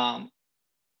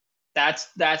that's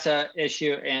a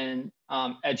issue in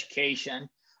education.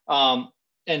 In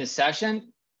a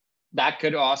session, that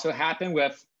could also happen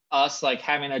with us, like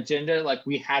having an agenda, like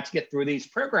we had to get through these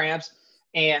programs,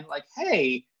 and like,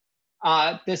 hey,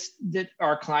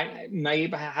 our client may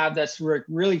have this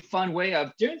really fun way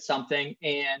of doing something,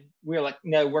 and we're like,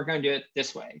 no, we're going to do it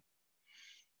this way.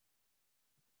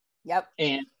 Yep.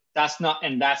 And that's not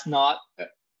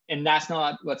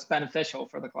what's beneficial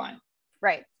for the client.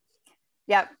 Right.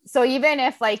 Yep. So even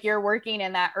if like you're working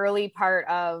in that early part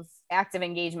of active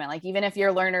engagement, like even if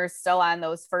your learner's still on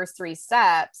those first 3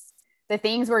 steps, the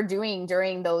things we're doing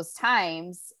during those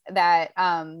times that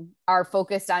are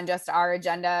focused on just our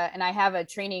agenda. And I have a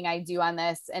training I do on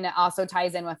this, and it also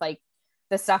ties in with like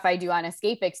the stuff I do on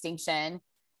escape extinction.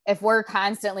 If we're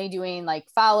constantly doing like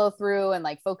follow through and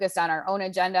like focused on our own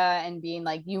agenda and being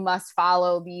like, you must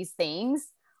follow these things,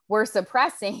 we're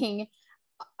suppressing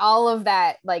all of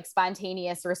that like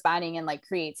spontaneous responding and like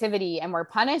creativity, and we're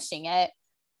punishing it.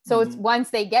 So it's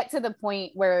once they get to the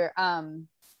point where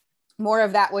more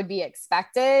of that would be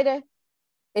expected,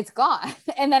 it's gone.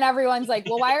 And then everyone's like,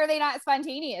 well, why are they not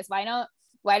spontaneous? Why don't,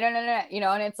 you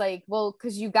know? And it's like, well,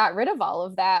 because you got rid of all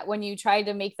of that when you tried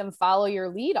to make them follow your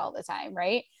lead all the time,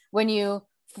 right? When you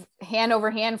hand over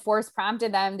hand force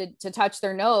prompted them to touch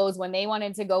their nose when they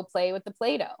wanted to go play with the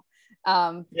Play-Doh.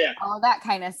 All that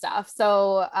kind of stuff.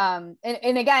 So, and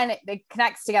again, it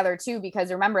connects together too,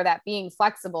 because remember that being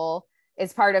flexible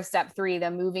is part of step 3,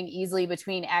 the moving easily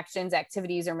between actions,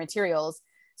 activities, or materials.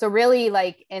 So really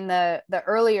like in the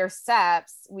earlier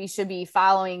steps, we should be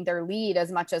following their lead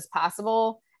as much as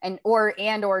possible, or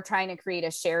trying to create a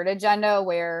shared agenda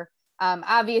where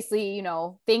obviously, you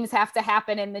know, things have to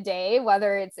happen in the day,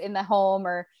 whether it's in the home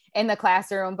or in the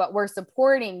classroom, but we're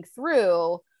supporting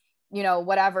through, you know,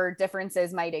 whatever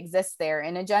differences might exist there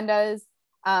in agendas,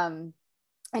 and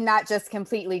not just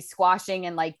completely squashing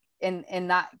and like in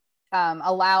not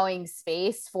allowing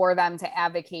space for them to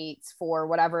advocate for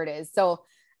whatever it is. So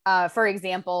for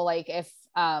example, like if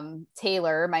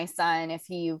Taylor, my son, if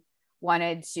he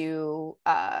wanted to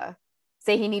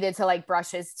say he needed to like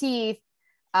brush his teeth,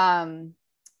 and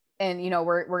you know,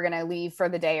 we're gonna leave for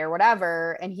the day or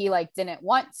whatever, and he like didn't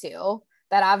want to,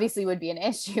 that obviously would be an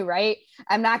issue, right?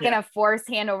 I'm not going to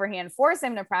hand over hand force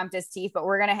him to prompt his teeth, but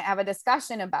we're going to have a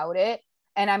discussion about it.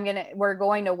 And we're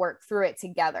going to work through it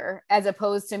together, as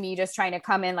opposed to me just trying to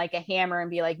come in like a hammer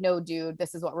and be like, no, dude,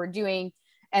 this is what we're doing.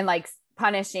 And like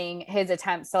punishing his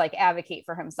attempts to like advocate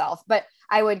for himself. But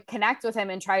I would connect with him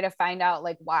and try to find out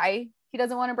like why he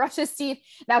doesn't want to brush his teeth.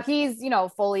 Now he's, you know,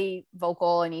 fully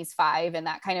vocal and he's 5 and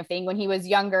that kind of thing. When he was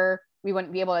younger, we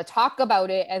wouldn't be able to talk about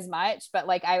it as much, but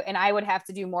like I would have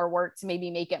to do more work to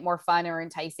maybe make it more fun or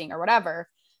enticing or whatever.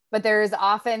 But there's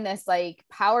often this like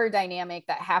power dynamic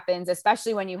that happens,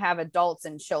 especially when you have adults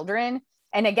and children.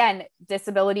 And again,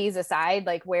 disabilities aside,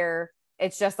 like where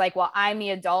it's just like, well, I'm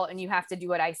the adult and you have to do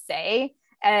what I say.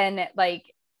 And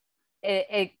like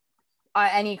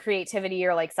any creativity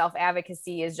or like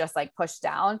self-advocacy is just like pushed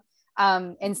down.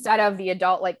 Instead of the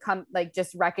adult, like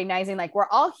just recognizing like we're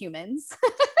all humans.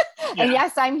 And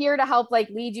yes, I'm here to help like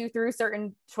lead you through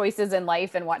certain choices in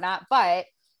life and whatnot, but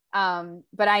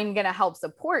but I'm going to help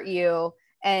support you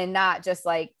and not just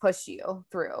like push you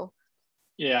through.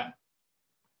 Yeah.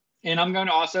 And I'm going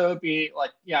to also be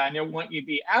like, yeah, I don't want you to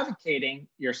be advocating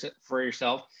for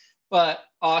yourself, but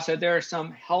also there are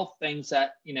some health things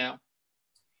that, you know,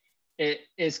 it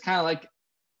is kind of like,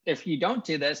 if you don't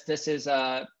do this, this is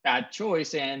a bad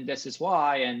choice and this is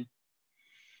why. And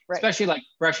right. Especially like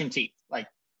brushing teeth, like,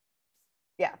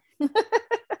 yeah.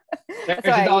 there's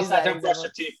adults that don't brush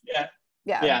their teeth. Yeah.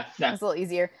 Yeah. It's a little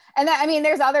easier. And that, I mean,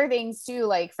 there's other things too.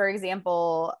 Like, for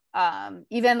example,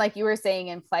 even like you were saying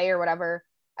in play or whatever,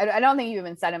 I don't think you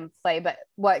even said in play, but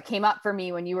what came up for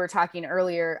me when you were talking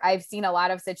earlier, I've seen a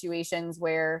lot of situations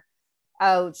where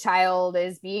a child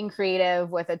is being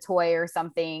creative with a toy or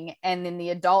something, and then the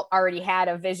adult already had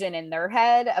a vision in their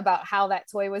head about how that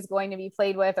toy was going to be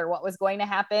played with or what was going to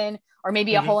happen, or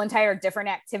maybe a whole entire different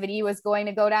activity was going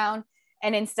to go down.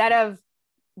 And instead of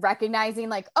recognizing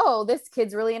like, oh, this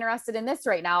kid's really interested in this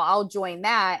right now, I'll join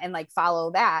that and like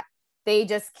follow that, they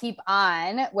just keep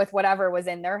on with whatever was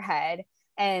in their head,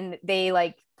 and they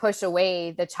like push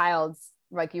away the child's,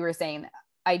 like you were saying,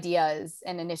 ideas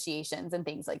and initiations and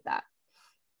things like that.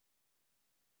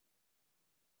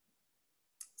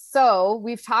 So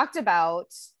we've talked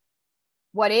about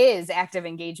what is active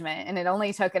engagement, and it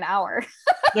only took an hour.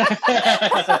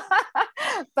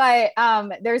 But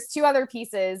there's two other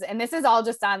pieces, and this is all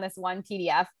just on this one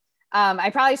PDF. I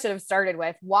probably should have started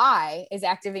with, why is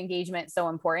active engagement so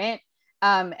important?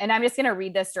 And I'm just going to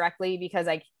read this directly because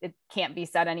it can't be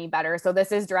said any better. So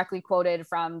this is directly quoted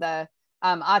from the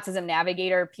Autism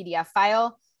Navigator PDF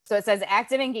file. So it says,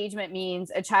 active engagement means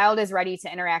a child is ready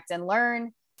to interact and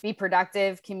learn, be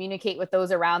productive, communicate with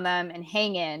those around them, and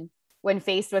hang in when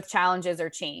faced with challenges or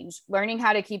change. Learning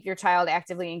how to keep your child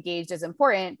actively engaged is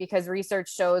important because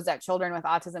research shows that children with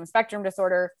autism spectrum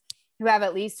disorder who have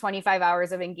at least 25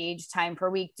 hours of engaged time per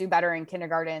week do better in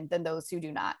kindergarten than those who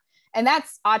do not. And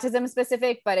that's autism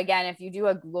specific. But again, if you do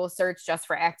a Google search just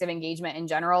for active engagement in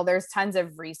general, there's tons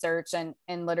of research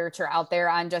and literature out there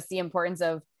on just the importance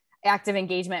of active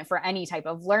engagement for any type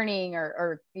of learning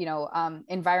or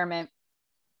environment,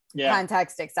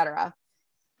 context, etc.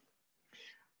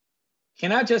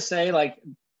 Can I just say, like,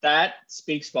 that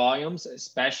speaks volumes,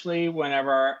 especially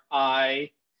whenever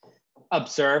I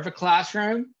observe a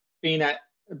classroom, being a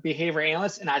behavior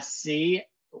analyst, and I see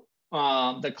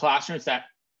the classrooms that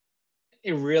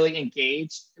really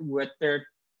engage with their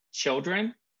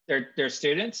children, their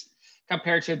students,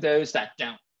 compared to those that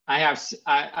don't.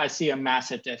 I see a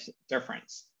massive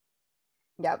difference.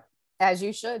 Yep, as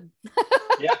you should.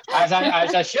 Yeah, as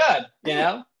I should, you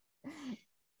know.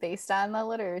 Based on the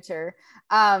literature.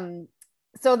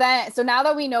 So now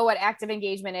that we know what active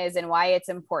engagement is and why it's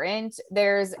important,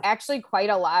 there's actually quite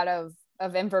a lot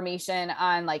of information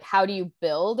on like, how do you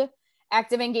build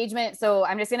active engagement? So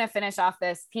I'm just going to finish off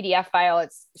this PDF file.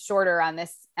 It's shorter on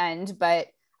this end, but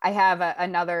I have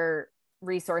another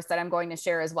resource that I'm going to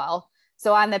share as well.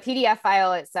 So on the PDF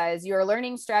file, it says your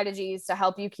learning strategies to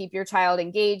help you keep your child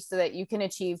engaged so that you can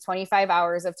achieve 25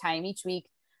 hours of time each week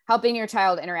helping your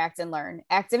child interact and learn.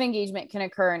 Active engagement can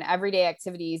occur in everyday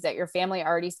activities that your family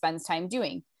already spends time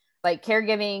doing, like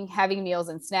caregiving, having meals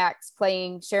and snacks,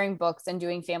 playing, sharing books, and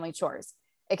doing family chores.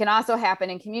 It can also happen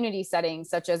in community settings,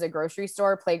 such as a grocery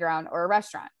store, playground, or a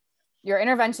restaurant. Your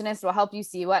interventionist will help you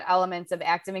see what elements of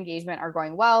active engagement are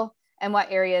going well and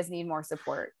what areas need more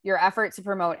support. Your effort to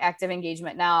promote active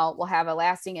engagement now will have a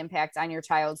lasting impact on your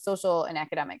child's social and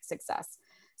academic success.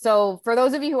 So for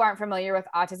those of you who aren't familiar with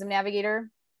Autism Navigator,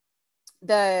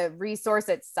 the resource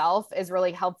itself is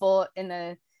really helpful.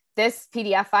 This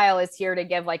PDF file is here to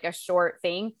give like a short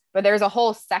thing, but there's a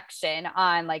whole section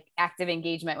on like active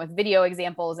engagement with video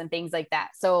examples and things like that.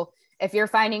 So if you're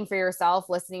finding for yourself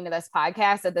listening to this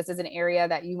podcast that this is an area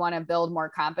that you want to build more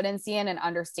competency in and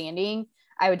understanding,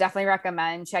 I would definitely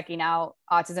recommend checking out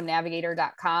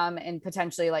autismnavigator.com and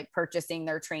potentially like purchasing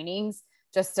their trainings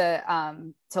just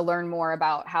to learn more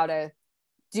about how to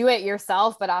do it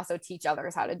yourself, but also teach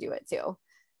others how to do it too.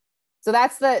 So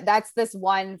that's this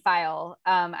one file.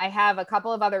 I have a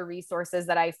couple of other resources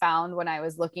that I found when I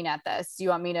was looking at this. Do you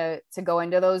want me to go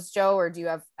into those, Joe, or do you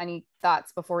have any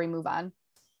thoughts before we move on?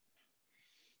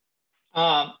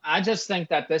 I just think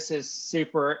that this is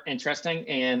super interesting,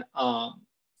 and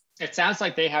it sounds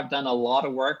like they have done a lot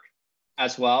of work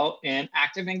as well in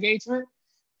active engagement.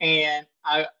 And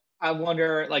I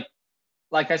wonder,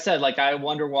 like I said, like I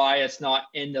wonder why it's not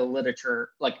in the literature,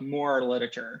 like more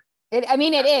literature. It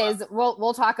is.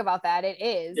 We'll talk about that. It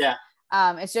is. Yeah.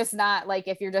 It's just not like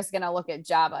if you're just going to look at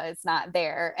Java, it's not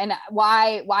there. And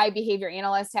why behavior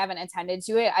analysts haven't attended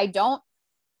to it, I don't.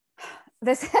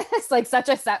 This is like such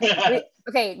a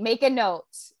Okay, make a note.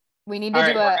 We need to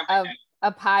All do right,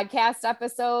 a podcast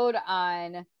episode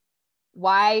on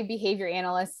why behavior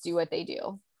analysts do what they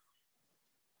do.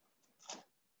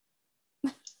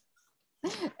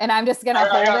 And I'm just gonna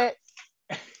hold it.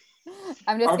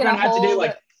 I'm just gonna have to do hold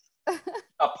like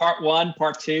a part 1,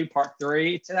 part 2, part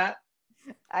 3 to that.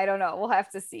 I don't know. We'll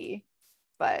have to see.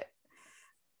 But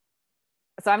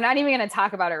so I'm not even going to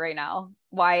talk about it right now,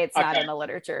 why it's not in the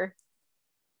literature.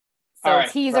 So right,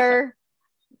 teaser, perfect.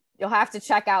 You'll have to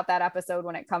check out that episode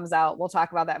when it comes out. We'll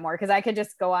talk about that more because I could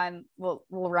just go on. We'll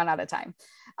run out of time.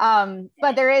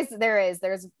 But there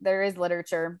is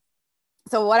literature.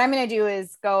 So what I'm going to do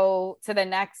is go to the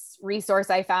next resource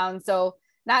I found. So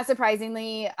not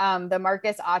surprisingly, the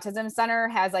Marcus Autism Center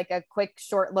has like a quick,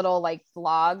 short little like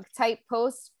blog type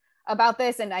post about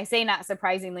this. And I say not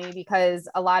surprisingly because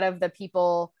a lot of the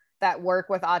people that work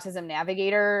with Autism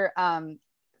Navigator,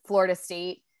 Florida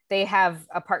State, they have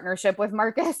a partnership with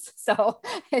Marcus. So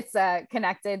it's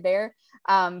connected there.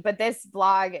 But this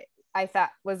blog I thought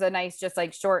was a nice, just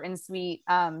like short and sweet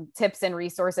tips and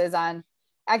resources on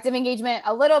active engagement.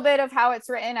 A little bit of how it's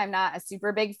written, I'm not a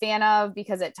super big fan of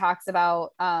because it talks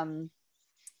about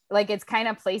like it's kind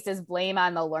of places blame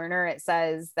on the learner. It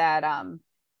says that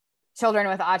children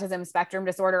with autism spectrum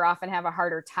disorder often have a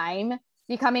harder time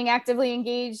becoming actively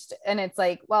engaged. And it's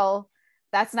like, well,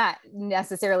 that's not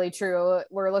necessarily true.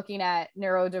 We're looking at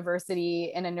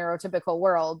neurodiversity in a neurotypical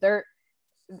world.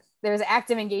 There's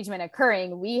active engagement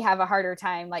occurring. We have a harder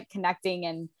time like connecting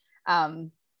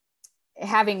and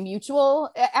having mutual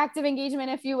active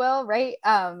engagement, if you will, right?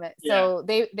 So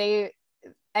they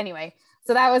anyway,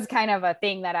 so that was kind of a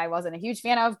thing that I wasn't a huge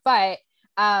fan of, but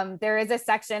there is a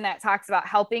section that talks about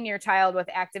helping your child with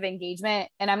active engagement.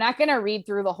 And I'm not going to read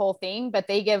through the whole thing, but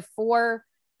they give 4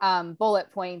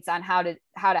 bullet points on how to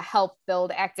help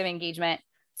build active engagement.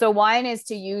 So one is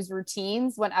to use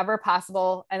routines whenever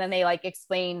possible. And then they like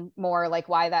explain more like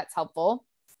why that's helpful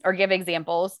or give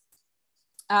examples.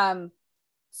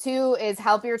 2 is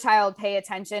help your child pay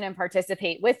attention and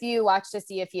participate with you. Watch to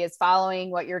see if he is following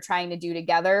what you're trying to do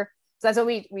together. So that's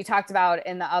what we talked about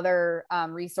in the other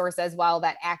resource as well,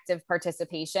 that active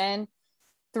participation.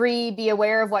 3, be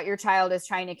aware of what your child is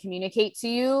trying to communicate to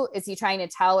you. Is he trying to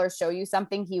tell or show you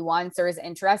something he wants or is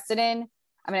interested in?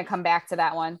 I'm going to come back to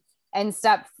that one. And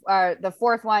the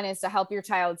 4th one is to help your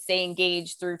child stay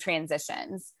engaged through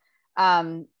transitions.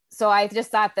 So I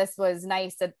just thought this was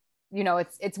nice that, you know,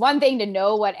 it's one thing to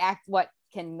know what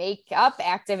can make up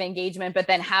active engagement, but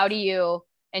then how do you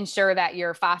ensure that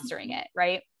you're fostering it,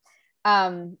 right?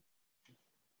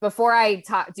 Before I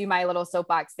do my little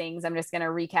soapbox things, I'm just going to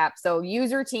recap. So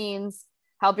use routines,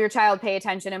 help your child pay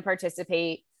attention and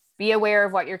participate, be aware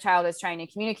of what your child is trying to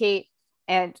communicate,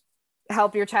 and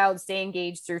help your child stay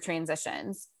engaged through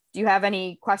transitions. Do you have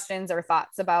any questions or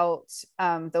thoughts about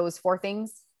those 4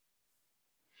 things?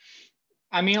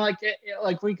 I mean,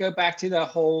 like we go back to the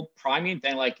whole priming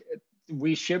thing, like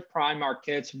we should prime our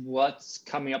kids what's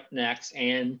coming up next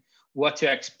and what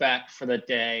to expect for the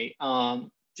day.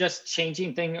 Just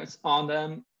changing things on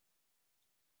them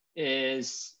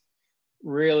is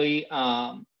really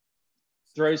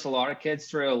throws a lot of kids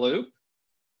through a loop.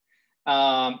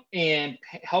 And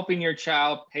helping your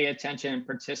child pay attention and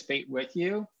participate with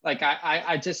you. Like,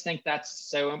 I just think that's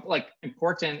so like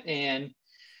important. And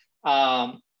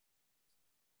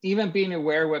even being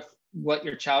aware with what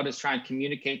your child is trying to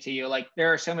communicate to you. Like,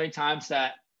 there are so many times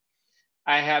that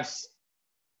I have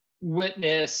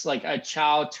witnessed like a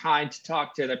child trying to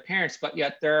talk to their parents, but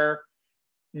yet they're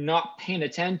not paying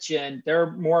attention. They're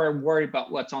more worried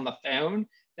about what's on the phone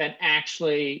than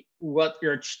actually what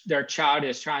their child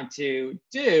is trying to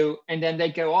do. And then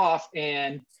they go off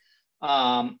and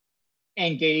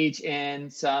engage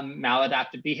in some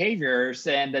maladaptive behaviors,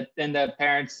 and then the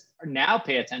parents now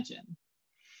pay attention.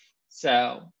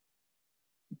 So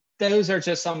those are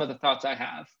just some of the thoughts I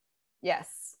have.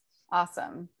 Yes.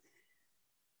 Awesome.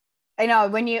 I know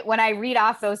when I read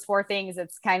off those 4 things,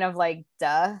 it's kind of like,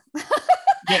 duh.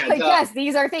 Yeah, like, duh. Yes,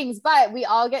 these are things, but we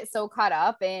all get so caught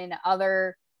up in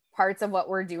other parts of what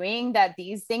we're doing that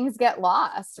these things get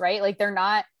lost, right? Like they're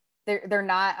not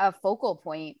a focal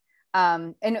point.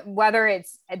 And whether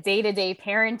it's a day-to-day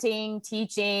parenting,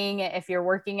 teaching, if you're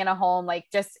working in a home, like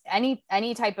just any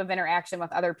type of interaction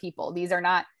with other people, these are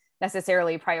not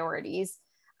necessarily priorities.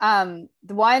 The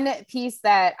one piece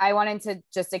that I wanted to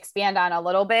just expand on a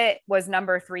little bit was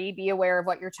number 3, be aware of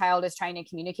what your child is trying to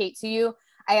communicate to you.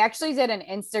 I actually did an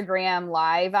Instagram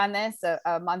live on this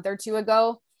a month or 2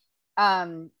 ago.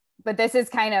 But this is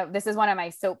one of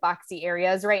my soapboxy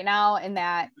areas right now, in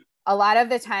that a lot of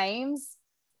the times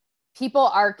people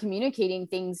are communicating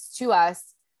things to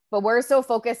us but we're so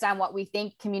focused on what we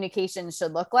think communication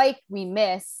should look like, we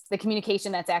miss the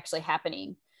communication that's actually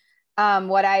happening.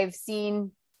 What I've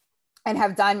seen and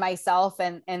have done myself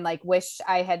and like wish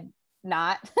I had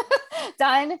not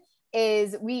done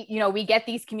is we get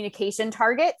these communication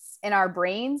targets in our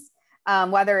brains,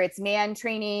 whether it's man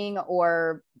training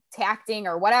or tacting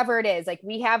or whatever it is. Like,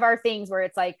 we have our things where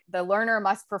it's like the learner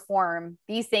must perform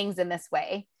these things in this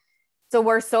way. So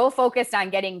we're so focused on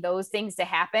getting those things to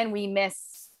happen, we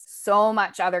miss so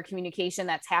much other communication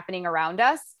that's happening around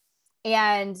us.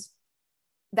 And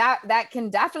that can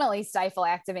definitely stifle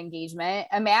active engagement.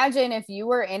 Imagine if you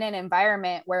were in an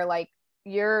environment where like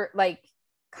you're like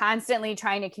constantly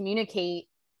trying to communicate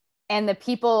and the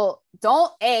people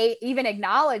don't even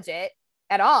acknowledge it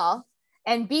at all,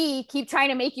 and B, keep trying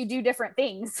to make you do different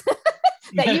things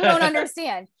that you don't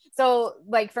understand. So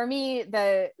like for me,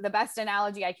 the best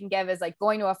analogy I can give is like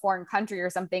going to a foreign country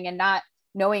or something and not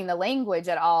knowing the language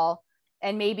at all.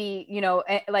 And maybe,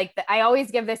 like I always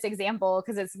give this example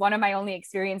because it's one of my only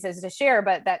experiences to share,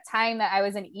 but that time that I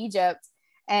was in Egypt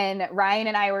and Ryan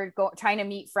and I were trying to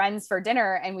meet friends for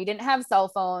dinner and we didn't have cell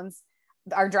phones.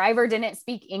 Our driver didn't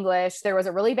speak English. There was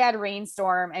a really bad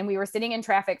rainstorm and we were sitting in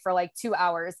traffic for like 2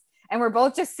 hours. And we're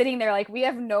both just sitting there like, we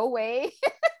have no way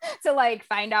to like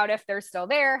find out if they're still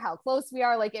there, how close we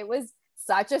are. Like, it was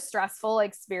such a stressful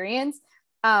experience.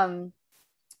 And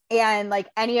like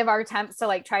any of our attempts to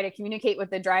like try to communicate with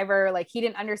the driver, like he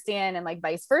didn't understand, and like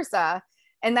vice versa.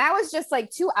 And that was just like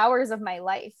 2 hours of my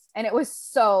life. And it was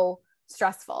so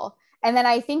stressful. And then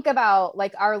I think about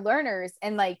like our learners,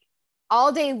 and like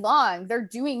all day long, they're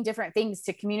doing different things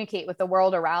to communicate with the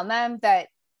world around them that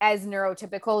as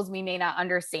neurotypicals, we may not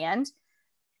understand.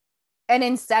 And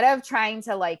instead of trying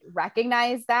to like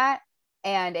recognize that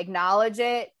and acknowledge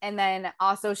it, and then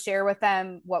also share with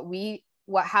them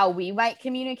how we might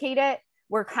communicate it,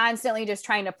 we're constantly just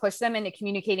trying to push them into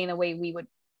communicating the way we would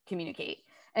communicate.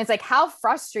 And it's like, how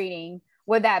frustrating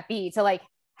would that be to like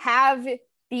have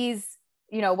these,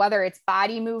 whether it's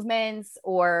body movements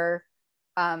or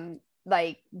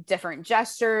like different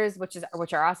gestures,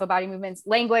 which are also body movements,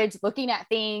 language, looking at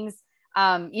things,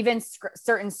 even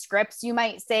certain scripts you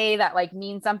might say that like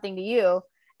mean something to you.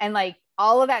 And like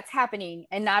all of that's happening.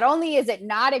 And not only is it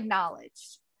not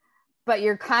acknowledged, but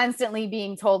you're constantly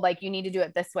being told like, you need to do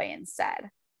it this way instead.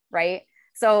 Right.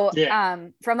 So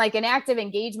from like an active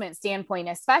engagement standpoint,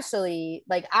 especially,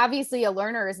 like obviously a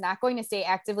learner is not going to stay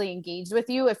actively engaged with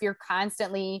you if you're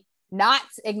constantly not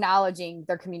acknowledging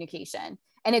their communication.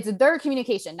 And it's their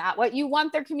communication, not what you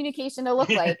want their communication to look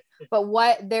like, but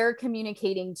what they're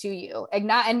communicating to you.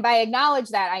 And by acknowledge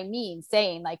that, I mean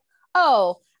saying like,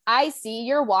 oh, I see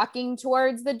you're walking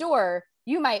towards the door.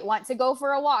 You might want to go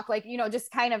for a walk. Like,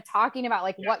 just kind of talking about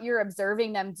like what you're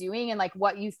observing them doing and like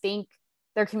what you think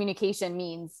their communication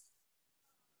means.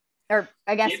 Or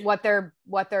I guess what their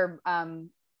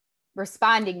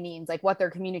responding means, like what they're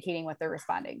communicating, what they're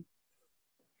responding.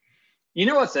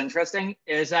 What's interesting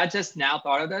is I just now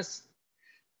thought of this.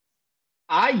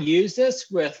 I use this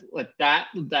with that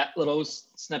little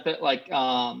snippet, like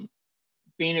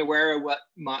being aware of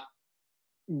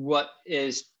what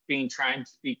is being trying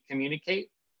to be communicate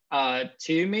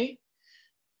to me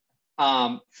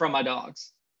from my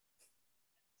dogs,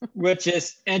 which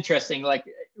is interesting. Like,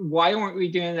 why aren't we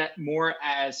doing that more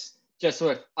as just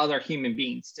with other human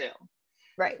beings too?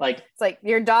 Right. Like, it's like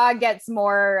your dog gets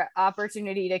more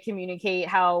opportunity to communicate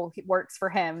how it works for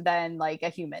him than like a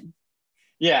human.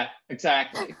 Yeah,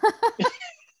 exactly.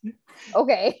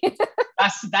 Okay.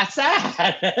 That's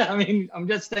sad. I mean, I'm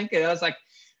just thinking, I was like,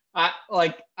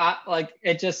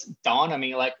 it just dawned on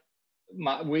me, like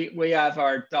we have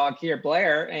our dog here,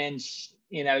 Blair, and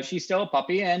she's still a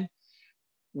puppy, and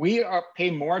we are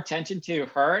paying more attention to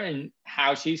her and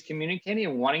how she's communicating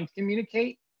and wanting to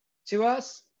communicate to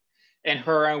us in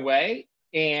her own way.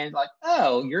 And like,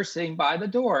 oh, you're sitting by the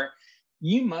door,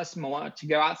 you must want to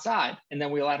go outside. And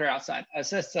then we let her outside. It's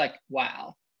just like,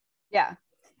 wow. Yeah.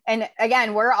 And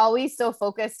again, we're always so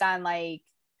focused on like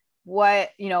what,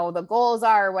 the goals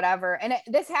are or whatever. And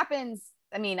this happens.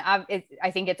 I mean,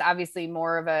 I think it's obviously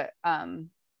more of a,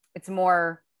 it's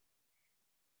more,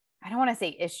 I don't want to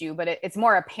say issue, but it's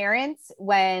more apparent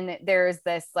when there's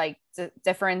this like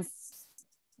difference,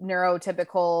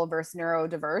 neurotypical versus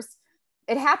neurodiverse.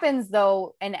 It happens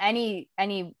though in any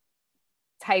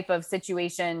type of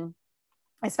situation,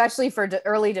 especially for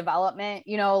early development.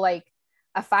 Like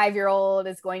a 5-year-old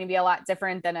is going to be a lot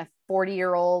different than a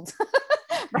 40-year-old,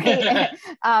 right?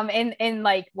 In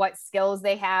like what skills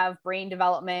they have, brain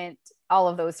development, all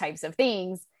of those types of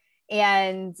things.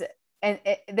 And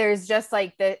there's just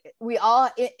like we all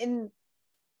in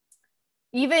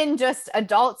even just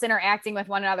adults interacting with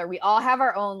one another, we all have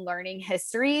our own learning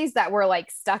histories that we're like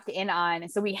stuck in on.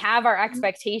 So we have our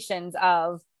expectations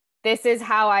of this is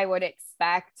how I would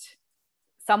expect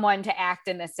someone to act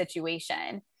in this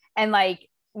situation. And like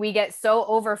we get so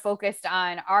over focused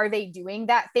on are they doing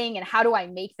that thing and how do I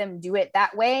make them do it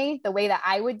that way, the way that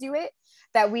I would do it,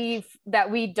 that we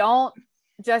don't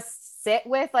just sit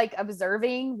with like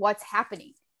observing what's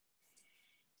happening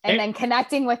and then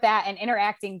connecting with that and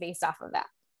interacting based off of that.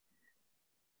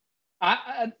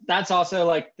 That's also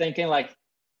like thinking like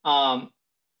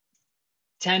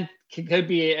 10 could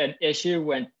be an issue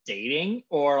when dating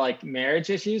or like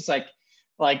marriage issues, like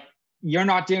you're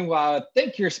not doing what I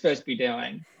think you're supposed to be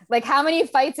doing. Like how many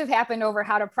fights have happened over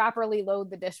how to properly load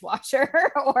the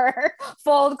dishwasher or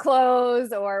fold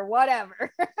clothes or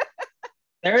whatever.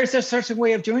 There is a certain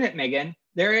way of doing it, Megan.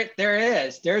 There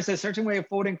is. There's a certain way of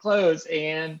folding clothes,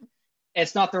 and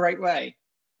it's not the right way.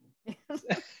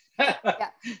 Yeah,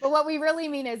 but what we really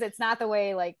mean is it's not the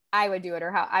way like I would do it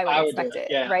or how I would expect it,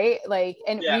 yeah. right? Like,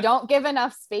 and we don't give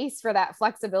enough space for that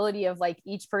flexibility of like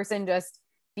each person just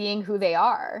being who they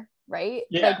are, right?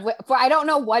 Yeah. Like, I don't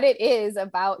know what it is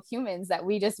about humans that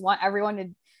we just want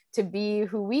everyone to be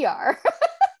who we are.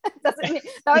 That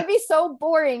would be so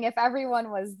boring if everyone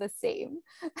was the same.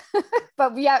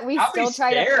 But yeah, we that'd still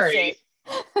try to push it.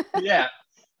 Yeah,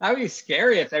 that would be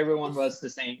scary if everyone was the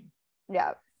same.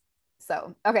 Yeah.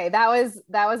 So okay, that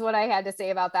was what I had to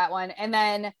say about that one. And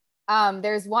then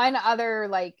there's one other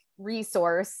like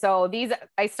resource. So these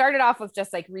I started off with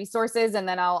just like resources, and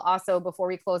then I'll also, before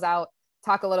we close out,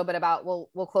 talk a little bit about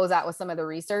we'll close out with some of the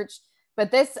research.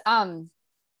 But this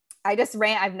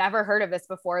I've never heard of this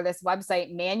before, this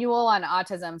website, Manual on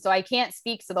Autism. So I can't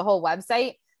speak to the whole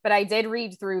website, but I did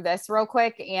read through this real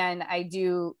quick and I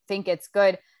do think it's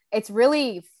good. It's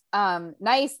really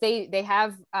nice. They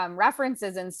have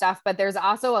references and stuff, but there's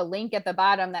also a link at the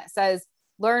bottom that says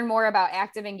learn more about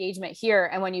active engagement here.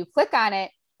 And when you click on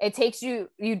it, it takes it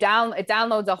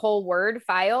downloads a whole Word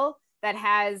file that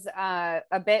has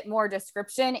a bit more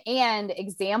description and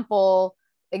examples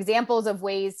of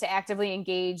ways to actively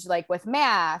engage, like with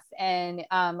math and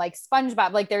like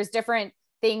SpongeBob. Like there's different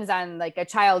things on like a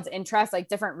child's interest, like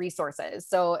different resources.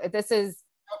 So this is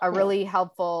a really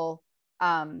helpful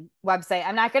website.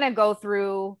 I'm not going to go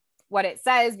through what it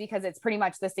says because it's pretty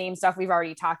much the same stuff we've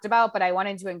already talked about, but I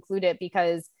wanted to include it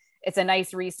because it's a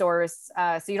nice resource.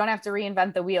 So you don't have to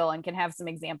reinvent the wheel and can have some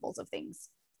examples of things.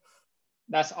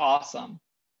 That's awesome.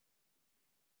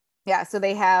 Yeah. So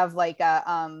they have like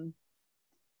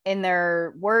in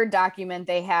their Word document,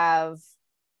 they have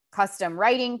custom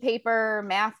writing paper,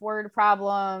 math word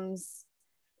problems,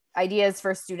 ideas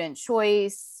for student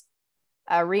choice,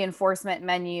 a reinforcement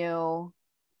menu.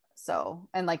 So,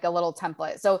 and like a little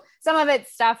template. So some of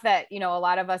it's stuff that, a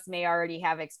lot of us may already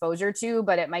have exposure to,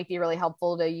 but it might be really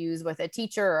helpful to use with a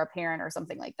teacher or a parent or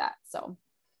something like that. So.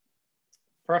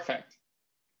 Perfect.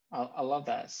 I love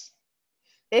this.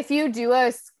 If you do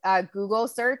a Google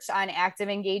search on active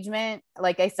engagement,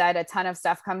 like I said, a ton of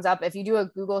stuff comes up. If you do a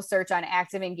Google search on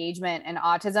active engagement and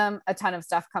autism, a ton of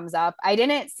stuff comes up. I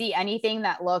didn't see anything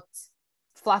that looked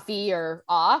fluffy or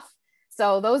off.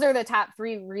 So those are the top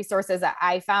 3 resources that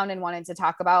I found and wanted to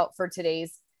talk about for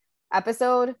today's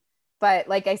episode. But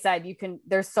like I said,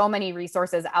 there's so many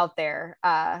resources out there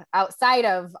outside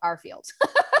of our field.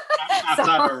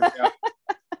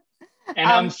 And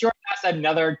I'm sure that's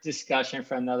another discussion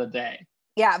for another day.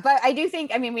 Yeah, but I do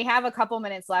think, we have a couple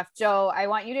minutes left. Joe, I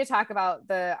want you to talk about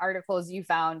the articles you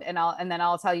found, and then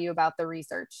I'll tell you about the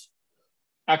research.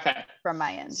 Okay. From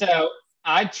my end. So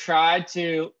I tried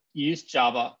to use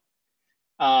Java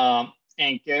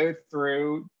and go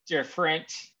through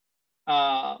different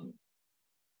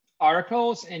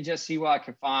articles and just see what I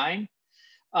could find.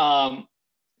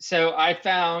 So I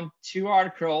found 2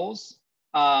 articles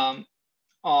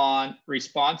on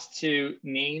response to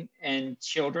NAME in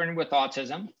children with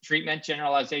autism, treatment,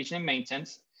 generalization, and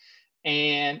maintenance,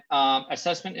 and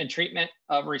assessment and treatment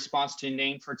of response to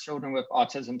NAME for children with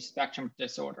autism spectrum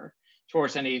disorder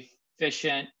towards an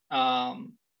efficient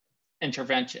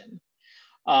intervention.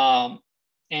 And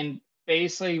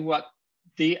basically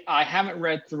I haven't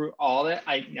read through all of it,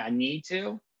 I need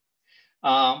to,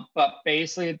 but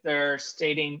basically they're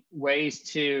stating ways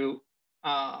to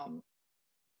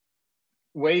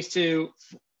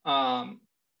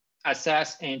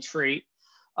assess and treat.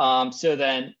 So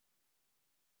then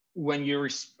when you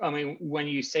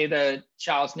say the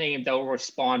child's name, they'll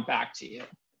respond back to you.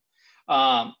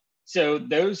 So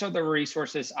those are the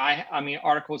resources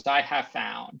articles I have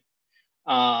found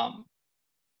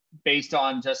based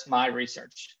on just my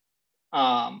research.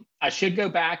 I should go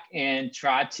back and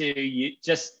try to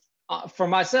just for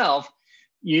myself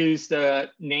use the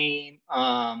name,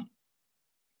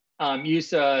 use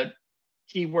the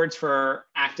keywords for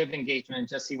active engagement and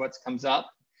just see what comes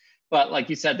up. But like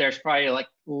you said, there's probably like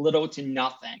little to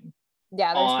nothing.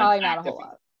 Yeah, there's probably not a whole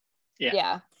lot.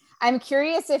 Yeah. I'm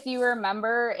curious if you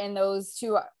remember in those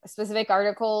two specific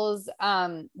articles,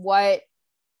 what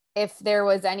if there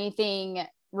was anything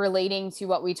relating to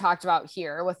what we talked about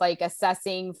here with like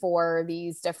assessing for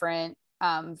these different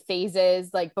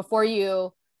phases, like before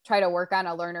you try to work on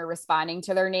a learner responding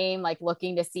to their name, like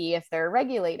looking to see if they're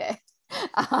regulated.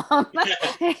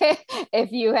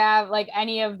 If you have like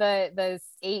any of the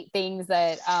 8 things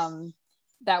that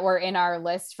that were in our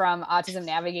list from Autism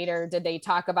Navigator, did they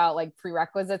talk about like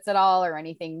prerequisites at all or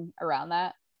anything around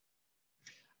that?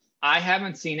 I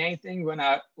haven't seen anything when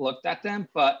I looked at them,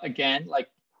 but again, like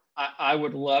I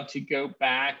would love to go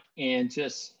back and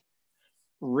just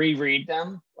reread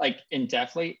them like in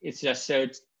depthly. It's just so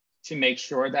to make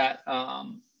sure that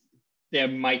there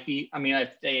might be, I mean,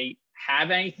 if they have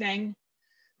anything.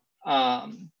 But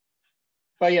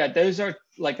yeah, those are,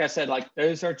 like I said, like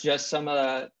those are just some of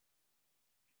the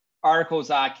articles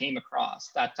I came across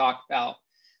that talk about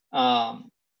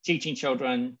teaching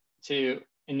children to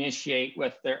initiate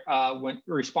with their when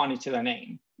responding to their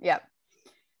name. Yep.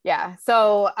 Yeah.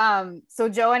 So so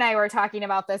Joe and I were talking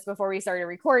about this before we started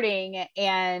recording,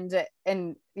 and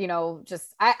you know,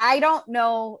 just I don't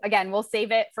know, again, we'll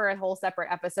save it for a whole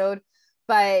separate episode,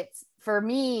 but for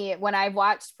me, when I've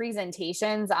watched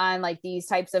presentations on like these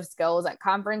types of skills at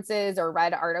conferences or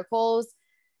read articles,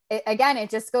 it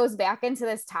just goes back into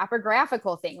this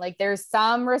topographical thing. Like there's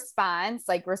some response,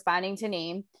 like responding to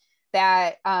name,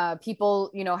 that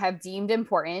people, you know, have deemed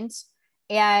important.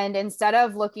 And instead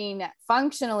of looking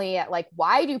functionally at like,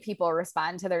 why do people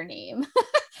respond to their name?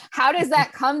 How does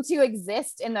that come to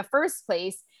exist in the first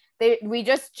place? We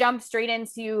just jump straight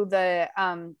into the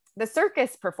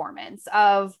circus performance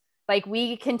of like,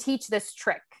 we can teach this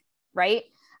trick, right?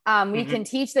 We can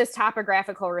teach this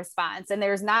topographical response, and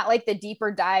there's not like the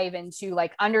deeper dive into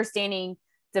like understanding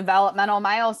developmental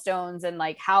milestones and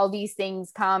like how these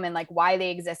things come and like why they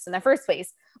exist in the first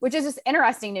place, which is just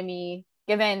interesting to me,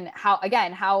 given how,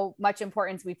 again, how much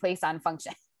importance we place on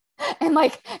function and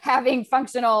like having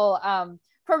functional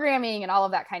programming and all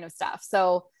of that kind of stuff.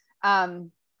 So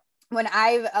when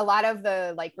a lot of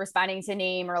the like responding to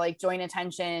name or like joint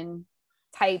attention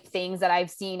type things that I've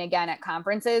seen again at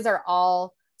conferences are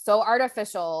all so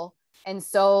artificial and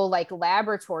so like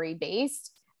laboratory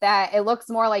based that it looks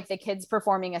more like the kids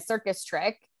performing a circus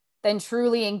trick than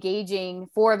truly engaging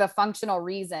for the functional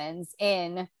reasons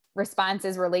in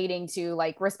responses relating to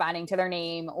like responding to their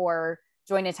name or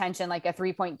joint attention, like a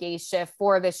 3-point gaze shift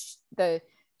for the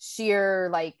sheer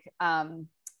like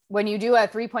when you do a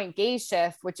 3-point gaze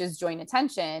shift, which is joint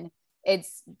attention,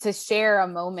 it's to share a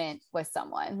moment with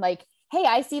someone like, hey,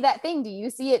 I see that thing. Do you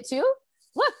see it too?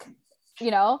 Look,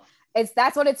 you know,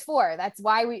 that's what it's for. That's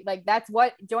why we like, that's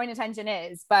what joint attention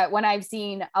is. But when I've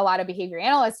seen a lot of behavior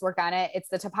analysts work on it, it's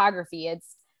the topography.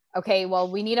 It's okay, well,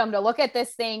 we need them to look at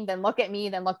this thing, then look at me,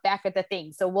 then look back at the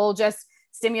thing. So we'll just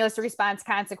stimulus, response,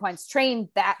 consequence, train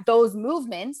those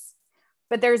movements,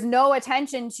 but there's no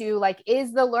attention to like,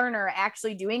 is the learner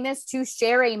actually doing this to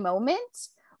share a moment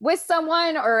with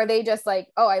someone? Or are they just like,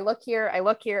 oh, I look here, I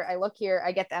look here, I look here,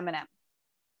 I get the M&M,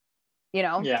 you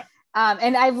know? Yeah.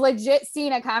 And I've legit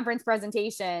seen a conference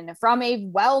presentation from a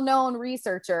well-known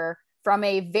researcher from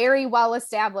a very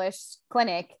well-established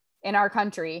clinic in our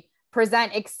country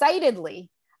present excitedly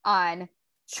on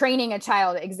training a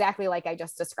child exactly like I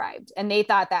just described. And they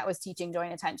thought that was teaching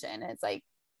joint attention. And it's like,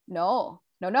 no,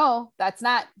 that's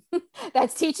not,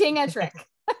 that's teaching a trick.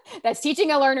 That's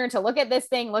teaching a learner to look at this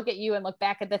thing, look at you, and look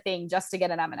back at the thing just to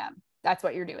get an M&M. That's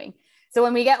what you're doing. So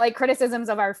when we get like criticisms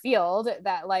of our field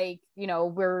that like, you know,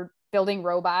 we're building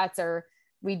robots or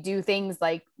we do things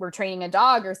like we're training a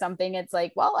dog or something, it's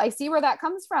like, well, I see where that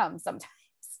comes from sometimes,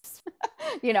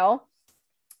 you know?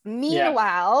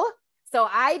 Meanwhile, so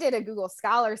I did a Google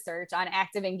Scholar search on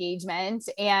active engagement.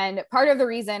 And part of the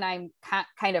reason I'm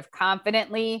kind of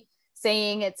confidently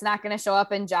saying it's not going to show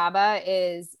up in Java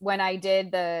is when I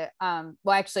did the, well,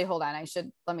 actually, hold on.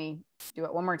 Let me do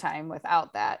it one more time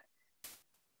without that.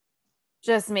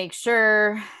 Just make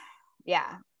sure.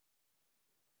 Yeah.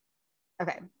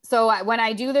 Okay. So when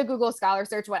I do the Google Scholar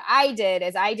search, what I did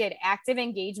is I did active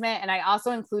engagement, and I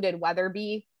also included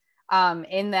Weatherby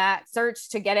in that search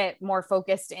to get it more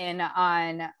focused in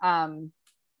on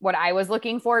what I was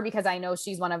looking for, because I know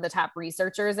she's one of the top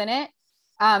researchers in it.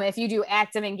 If you do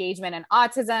active engagement and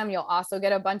autism, you'll also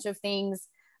get a bunch of things.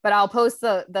 but I'll post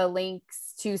the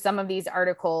links to some of these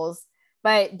articles.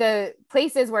 But the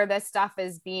places where this stuff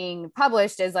is being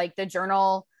published is like the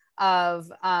Journal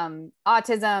of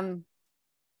Autism,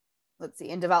 let's see,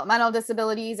 and Developmental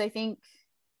Disabilities, I think.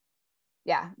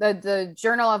 Yeah, the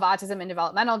Journal of Autism and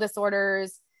Developmental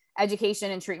Disorders,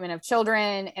 Education and Treatment of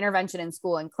Children, Intervention in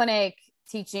School and Clinic,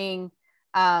 Teaching,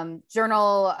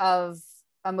 Journal of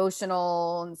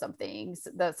Emotional and something.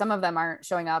 Some of them aren't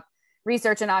showing up.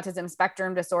 Research in Autism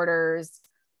Spectrum Disorders.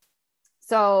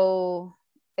 So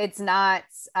it's not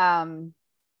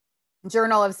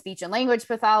Journal of Speech and Language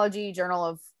Pathology,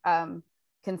 Journal of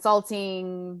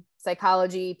Consulting,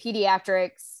 Psychology,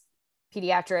 Pediatrics,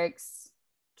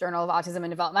 Journal of Autism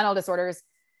and Developmental Disorders,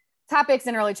 Topics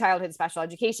in Early Childhood Special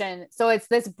Education. So it's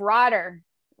this broader,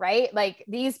 right? Like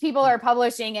these people are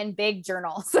publishing in big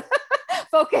journals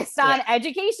focused on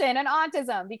education and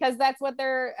autism because that's what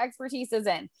their expertise is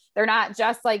in. They're not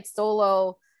just like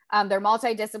solo, they're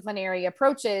multidisciplinary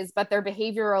approaches, but they're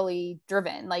behaviorally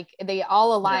driven. Like they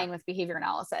all align with behavior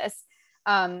analysis.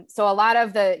 So a lot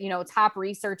of the, top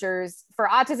researchers for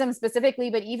autism specifically,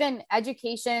 but even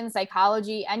education,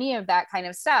 psychology, any of that kind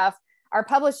of stuff are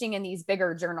publishing in these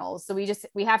bigger journals. So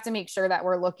we have to make sure that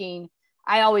we're looking.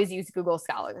 I always use Google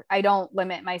Scholar. I don't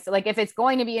limit myself. Like if it's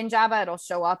going to be in Java, it'll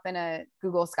show up in a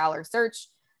Google Scholar search.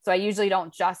 So I usually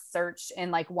don't just search in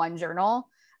like one journal.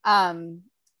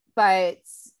 But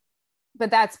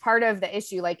that's part of the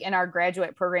issue. Like in our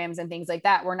graduate programs and things like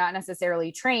that, we're not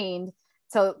necessarily trained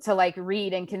to like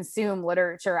read and consume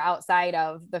literature outside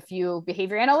of the few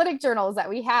behavior analytic journals that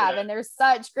we have. And there's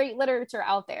such great literature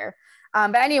out there.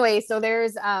 But anyway, so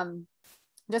there's,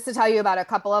 just to tell you about a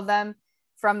couple of them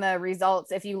from the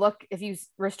results. If you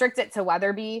restrict it to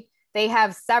Weatherby, they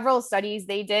have several studies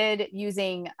they did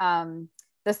using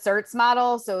the CERTS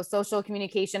model. So social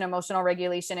communication, emotional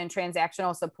regulation, and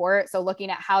transactional support. So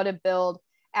looking at how to build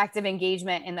active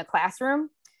engagement in the classroom.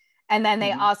 And then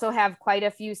they also have quite a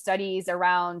few studies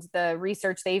around the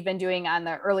research they've been doing on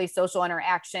the early social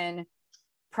interaction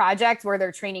project where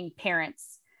they're training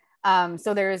parents.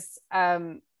 So there's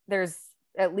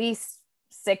at least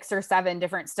 6 or 7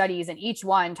 different studies, and each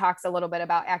one talks a little bit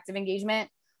about active engagement.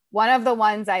 One of the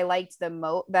ones I liked the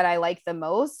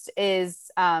most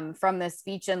is from the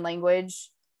speech and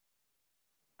language.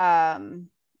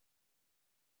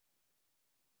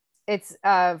 It's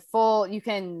full. You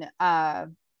can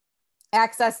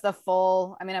access the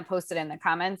full. I'm going to post it in the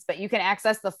comments, but you can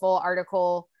access the full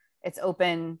article. It's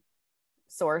open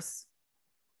source.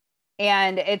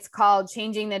 And it's called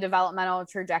Changing the Developmental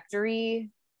Trajectory.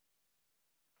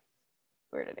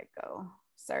 Where did it go?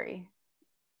 Sorry,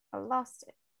 I lost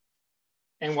it.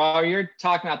 And while you're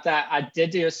talking about that, I did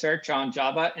do a search on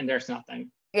Java and there's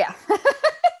nothing. Yeah.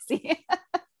 See?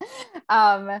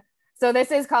 So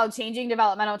this is called Changing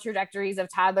Developmental Trajectories of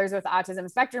Toddlers with Autism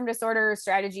Spectrum Disorder,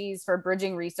 Strategies for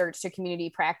Bridging Research to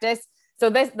Community Practice. So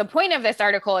the point of this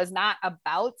article is not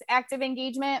about active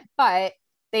engagement, but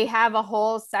they have a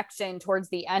whole section towards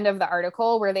the end of the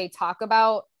article where they talk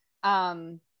about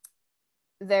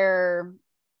their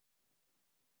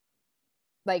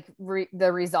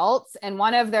the results. And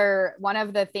one of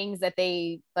the things that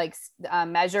they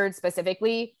measured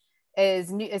specifically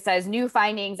is it says new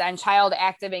findings on child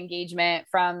active engagement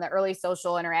from the early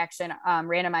social interaction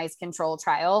randomized control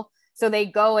trial. So they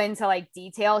go into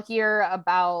detail here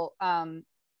about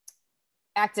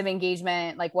active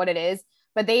engagement, like what it is,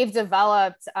 but they've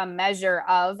developed a measure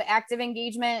of active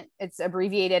engagement. It's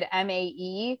abbreviated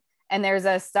MAE. And there's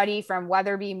a study from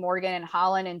Weatherby, Morgan, and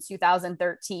Holland in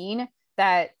 2013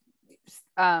 that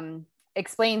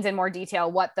explains in more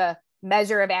detail what the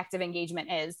measure of active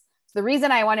engagement is. So the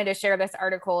reason I wanted to share this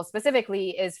article specifically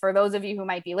is for those of you who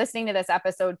might be listening to this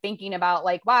episode thinking about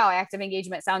wow, active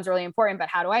engagement sounds really important, but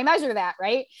how do I measure that,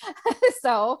 right?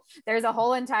 So there's a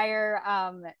whole entire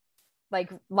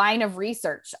line of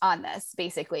research on this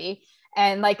basically.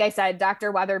 And like I said,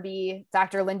 Dr. Weatherby,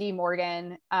 Dr. Lindy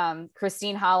Morgan,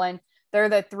 Christine Holland, they're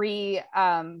the three,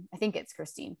 I think it's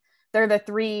Christine. They're the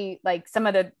three, some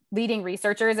of the leading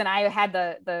researchers. And I had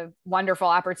the wonderful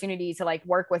opportunity to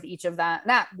work with each of them,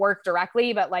 not work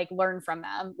directly, but learn from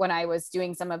them when I was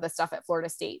doing some of the stuff at Florida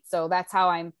State. So that's how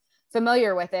I'm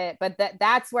familiar with it. But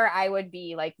that's where I would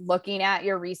be looking at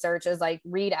your research is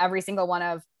read every single one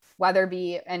of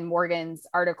Weatherby and Morgan's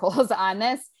articles on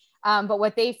this. But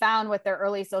what they found with their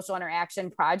early social interaction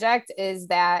project is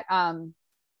that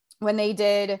when they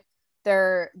did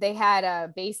they had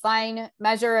a baseline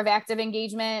measure of active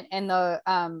engagement and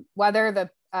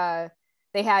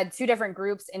they had 2 different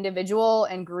groups, individual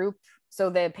and group. So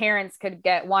the parents could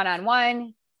get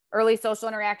one-on-one early social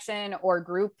interaction or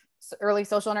group early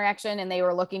social interaction, and they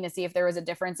were looking to see if there was a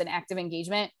difference in active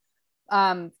engagement.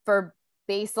 For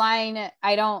baseline,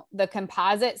 the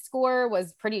composite score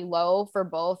was pretty low for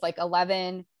both, like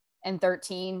 11 and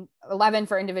 13, 11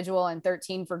 for individual and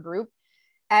 13 for group.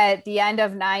 At the end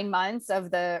of 9 months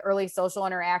of the early social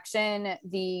interaction,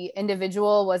 the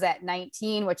individual was at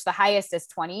 19, which the highest is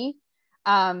 20.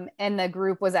 And the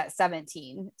group was at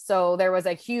 17. So there was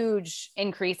a huge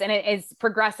increase, and it is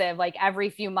progressive. Like every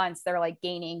few months, they're like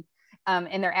gaining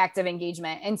in their active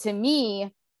engagement. And to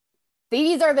me,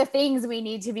 these are the things we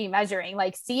need to be measuring.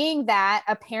 Like seeing that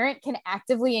a parent can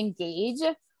actively engage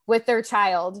with their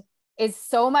child is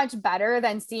so much better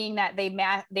than seeing that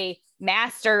they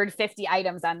mastered 50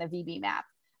 items on the VB map.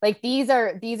 Like these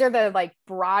are the like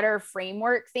broader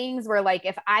framework things where like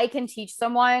if I can teach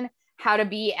someone how to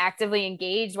be actively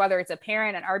engaged, whether it's a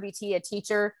parent, an RBT, a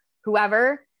teacher,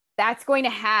 whoever, that's going to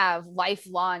have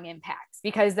lifelong impacts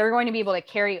because they're going to be able to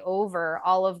carry over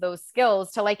all of those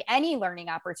skills to like any learning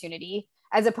opportunity,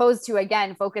 as opposed to,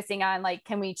 again, focusing on like,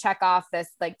 can we check off this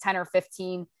like 10 or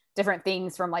 15 different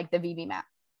things from like the VB map?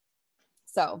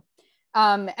 So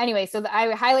anyway, so I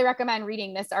highly recommend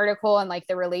reading this article and like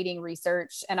the relating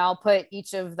research, and I'll put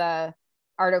each of the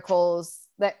articles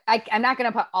that I'm not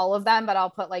going to put all of them, but I'll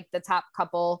put like the top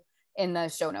couple in the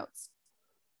show notes.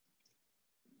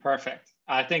 Perfect.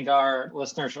 I think our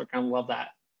listeners are going to love that.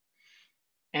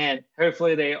 And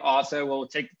hopefully they also will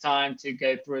take the time to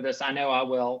go through this. I know I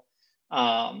will,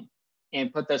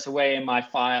 and put this away in my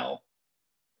file,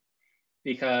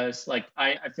 because like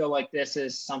I feel like this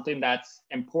is something that's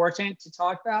important to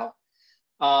talk about.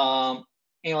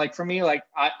 And like for me, like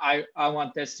I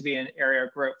want this to be an area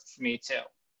of growth for me too.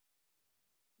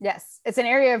 Yes, it's an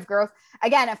area of growth.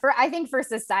 Again, I think for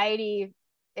society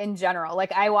in general,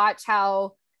 like I watch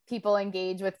how people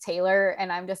engage with Taylor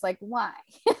and I'm just like, why?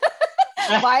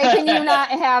 Why can you not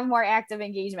have more active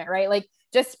engagement, right? Like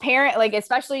just parent, like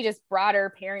especially just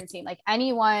broader parenting, like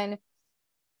anyone,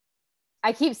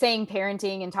 I keep saying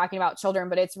parenting and talking about children,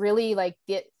 but it's really like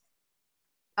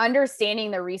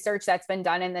understanding the research that's been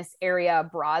done in this area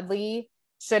broadly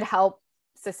should help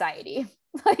society.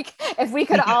 Like if we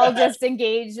could all just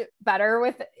engage better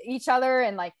with each other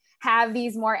and like have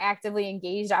these more actively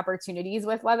engaged opportunities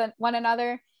with one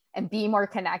another and be more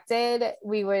connected,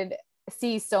 we would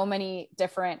see so many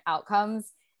different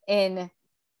outcomes in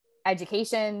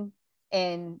education,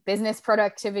 in business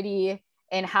productivity,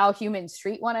 in how humans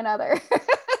treat one another.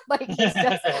 Like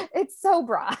it's so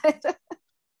broad.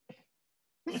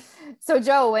 So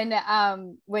Joe,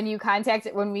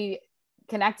 when we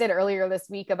connected earlier this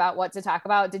week about what to talk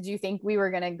about, did you think we were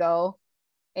going to go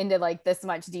into like this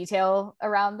much detail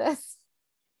around this?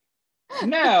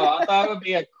 No, I thought it would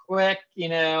be a quick,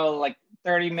 like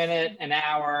 30-minute, an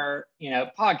hour,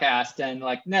 podcast. And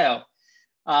like, no,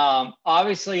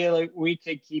 obviously like we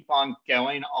could keep on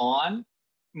going on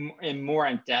and more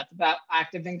in depth about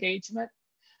active engagement.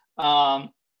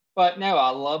 But no, I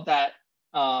love that.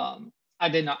 I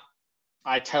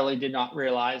totally did not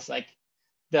realize like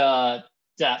the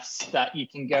depths that you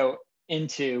can go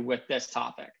into with this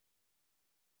topic,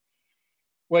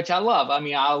 which I love. I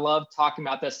mean, I love talking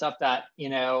about this stuff that,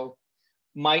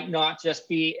 might not just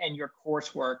be in your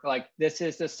coursework. Like this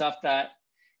is the stuff that,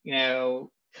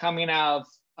 coming out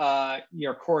of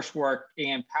your coursework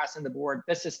and passing the board,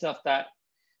 this is stuff that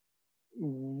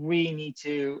we need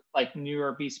to, like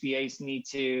newer BCBAs need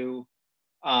to,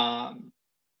 or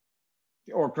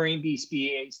green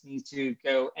BCBAs need to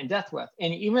go in depth with.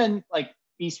 And even like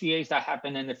BCBAs that have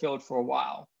been in the field for a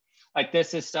while. Like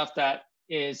this is stuff that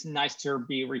is nice to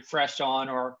be refreshed on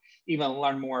or even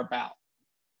learn more about.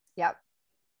 Yep,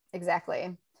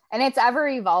 exactly. And it's ever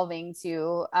evolving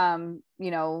too.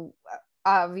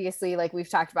 Obviously, like we've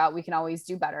talked about, we can always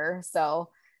do better. So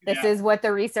this is what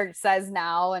the research says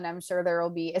now. And I'm sure there will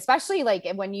be, especially like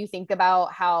when you think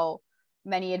about how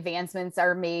many advancements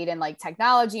are made in like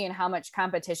technology and how much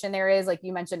competition there is, like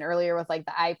you mentioned earlier with like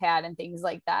the iPad and things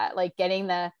like that, like getting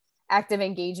the active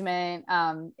engagement,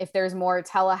 if there's more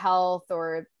telehealth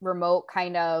or remote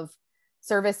kind of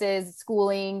services,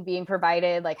 schooling being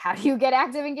provided, like how do you get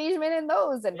active engagement in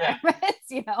those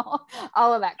environments?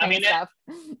 All of that kind of stuff.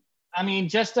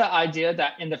 Just the idea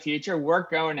that in the future we're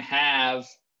going to have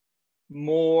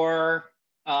more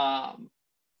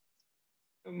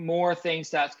things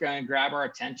that's going to grab our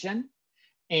attention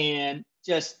and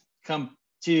just come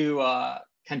to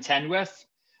contend with.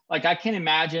 Like I can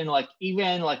imagine, like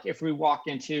even like if we walk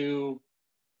into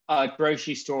a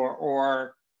grocery store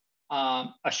or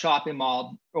a shopping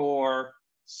mall, or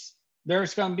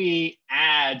there's going to be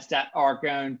ads that are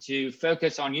going to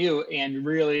focus on you and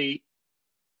really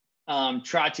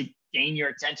try to gain your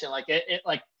attention. Like it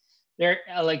like they're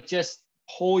like just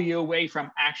pull you away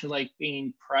from actually like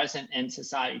being present in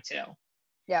society too.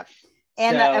 Yep.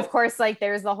 And So, of course, like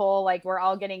there's the whole, like, we're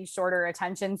all getting shorter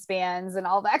attention spans and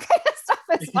all that kind of stuff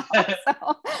as well.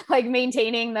 So like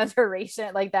maintaining the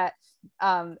duration, like that,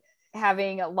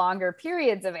 having longer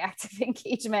periods of active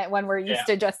engagement when we're used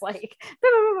to just like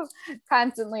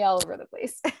constantly all over the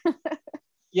place.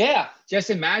 Yeah, just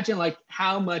imagine like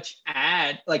how much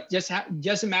like just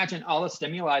imagine all the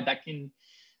stimuli that can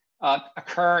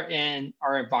occur in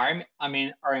our environment. I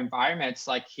mean, our environments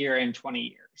like here in 20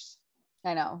 years.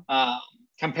 I know.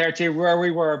 Compared to where we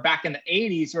were back in the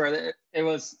 80s, where it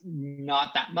was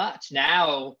not that much.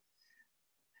 Now,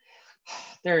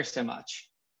 there's so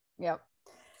much. Yep.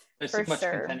 There's For so much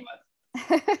sure. content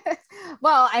with.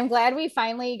 Well, I'm glad we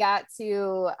finally got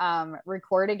to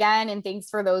record again. And thanks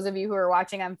for those of you who are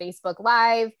watching on Facebook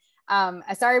Live.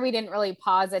 Sorry we didn't really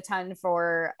pause a ton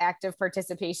for active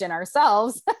participation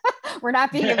ourselves. We're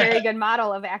not being a very good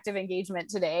model of active engagement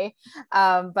today,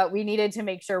 but we needed to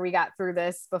make sure we got through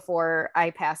this before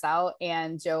I pass out,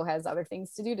 and Joe has other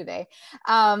things to do today.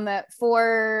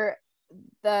 For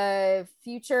the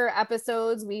future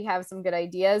episodes, we have some good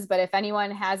ideas, but if anyone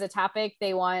has a topic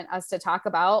they want us to talk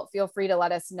about, feel free to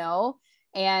let us know.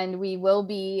 And we will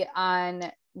be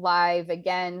on live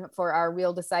again for our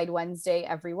We'll Decide Wednesday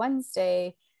every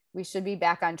Wednesday. We should be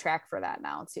back on track for that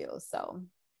now too. So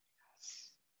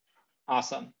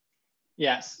awesome.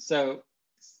 Yes. So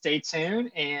stay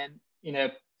tuned, and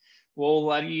we'll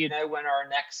let you know when our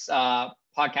next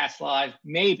podcast live.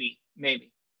 Maybe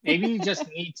you just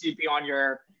need to be on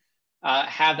your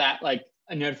have that like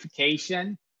a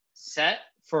notification set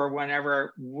for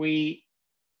whenever we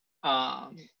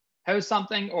post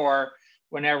something, or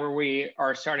whenever we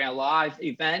are starting a live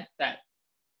event,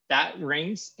 that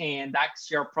rings, and that's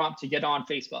your prompt to get on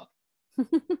Facebook.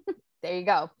 There you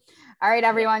go. All right,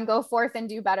 everyone, go forth and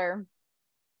do better.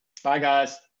 Bye,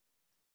 guys.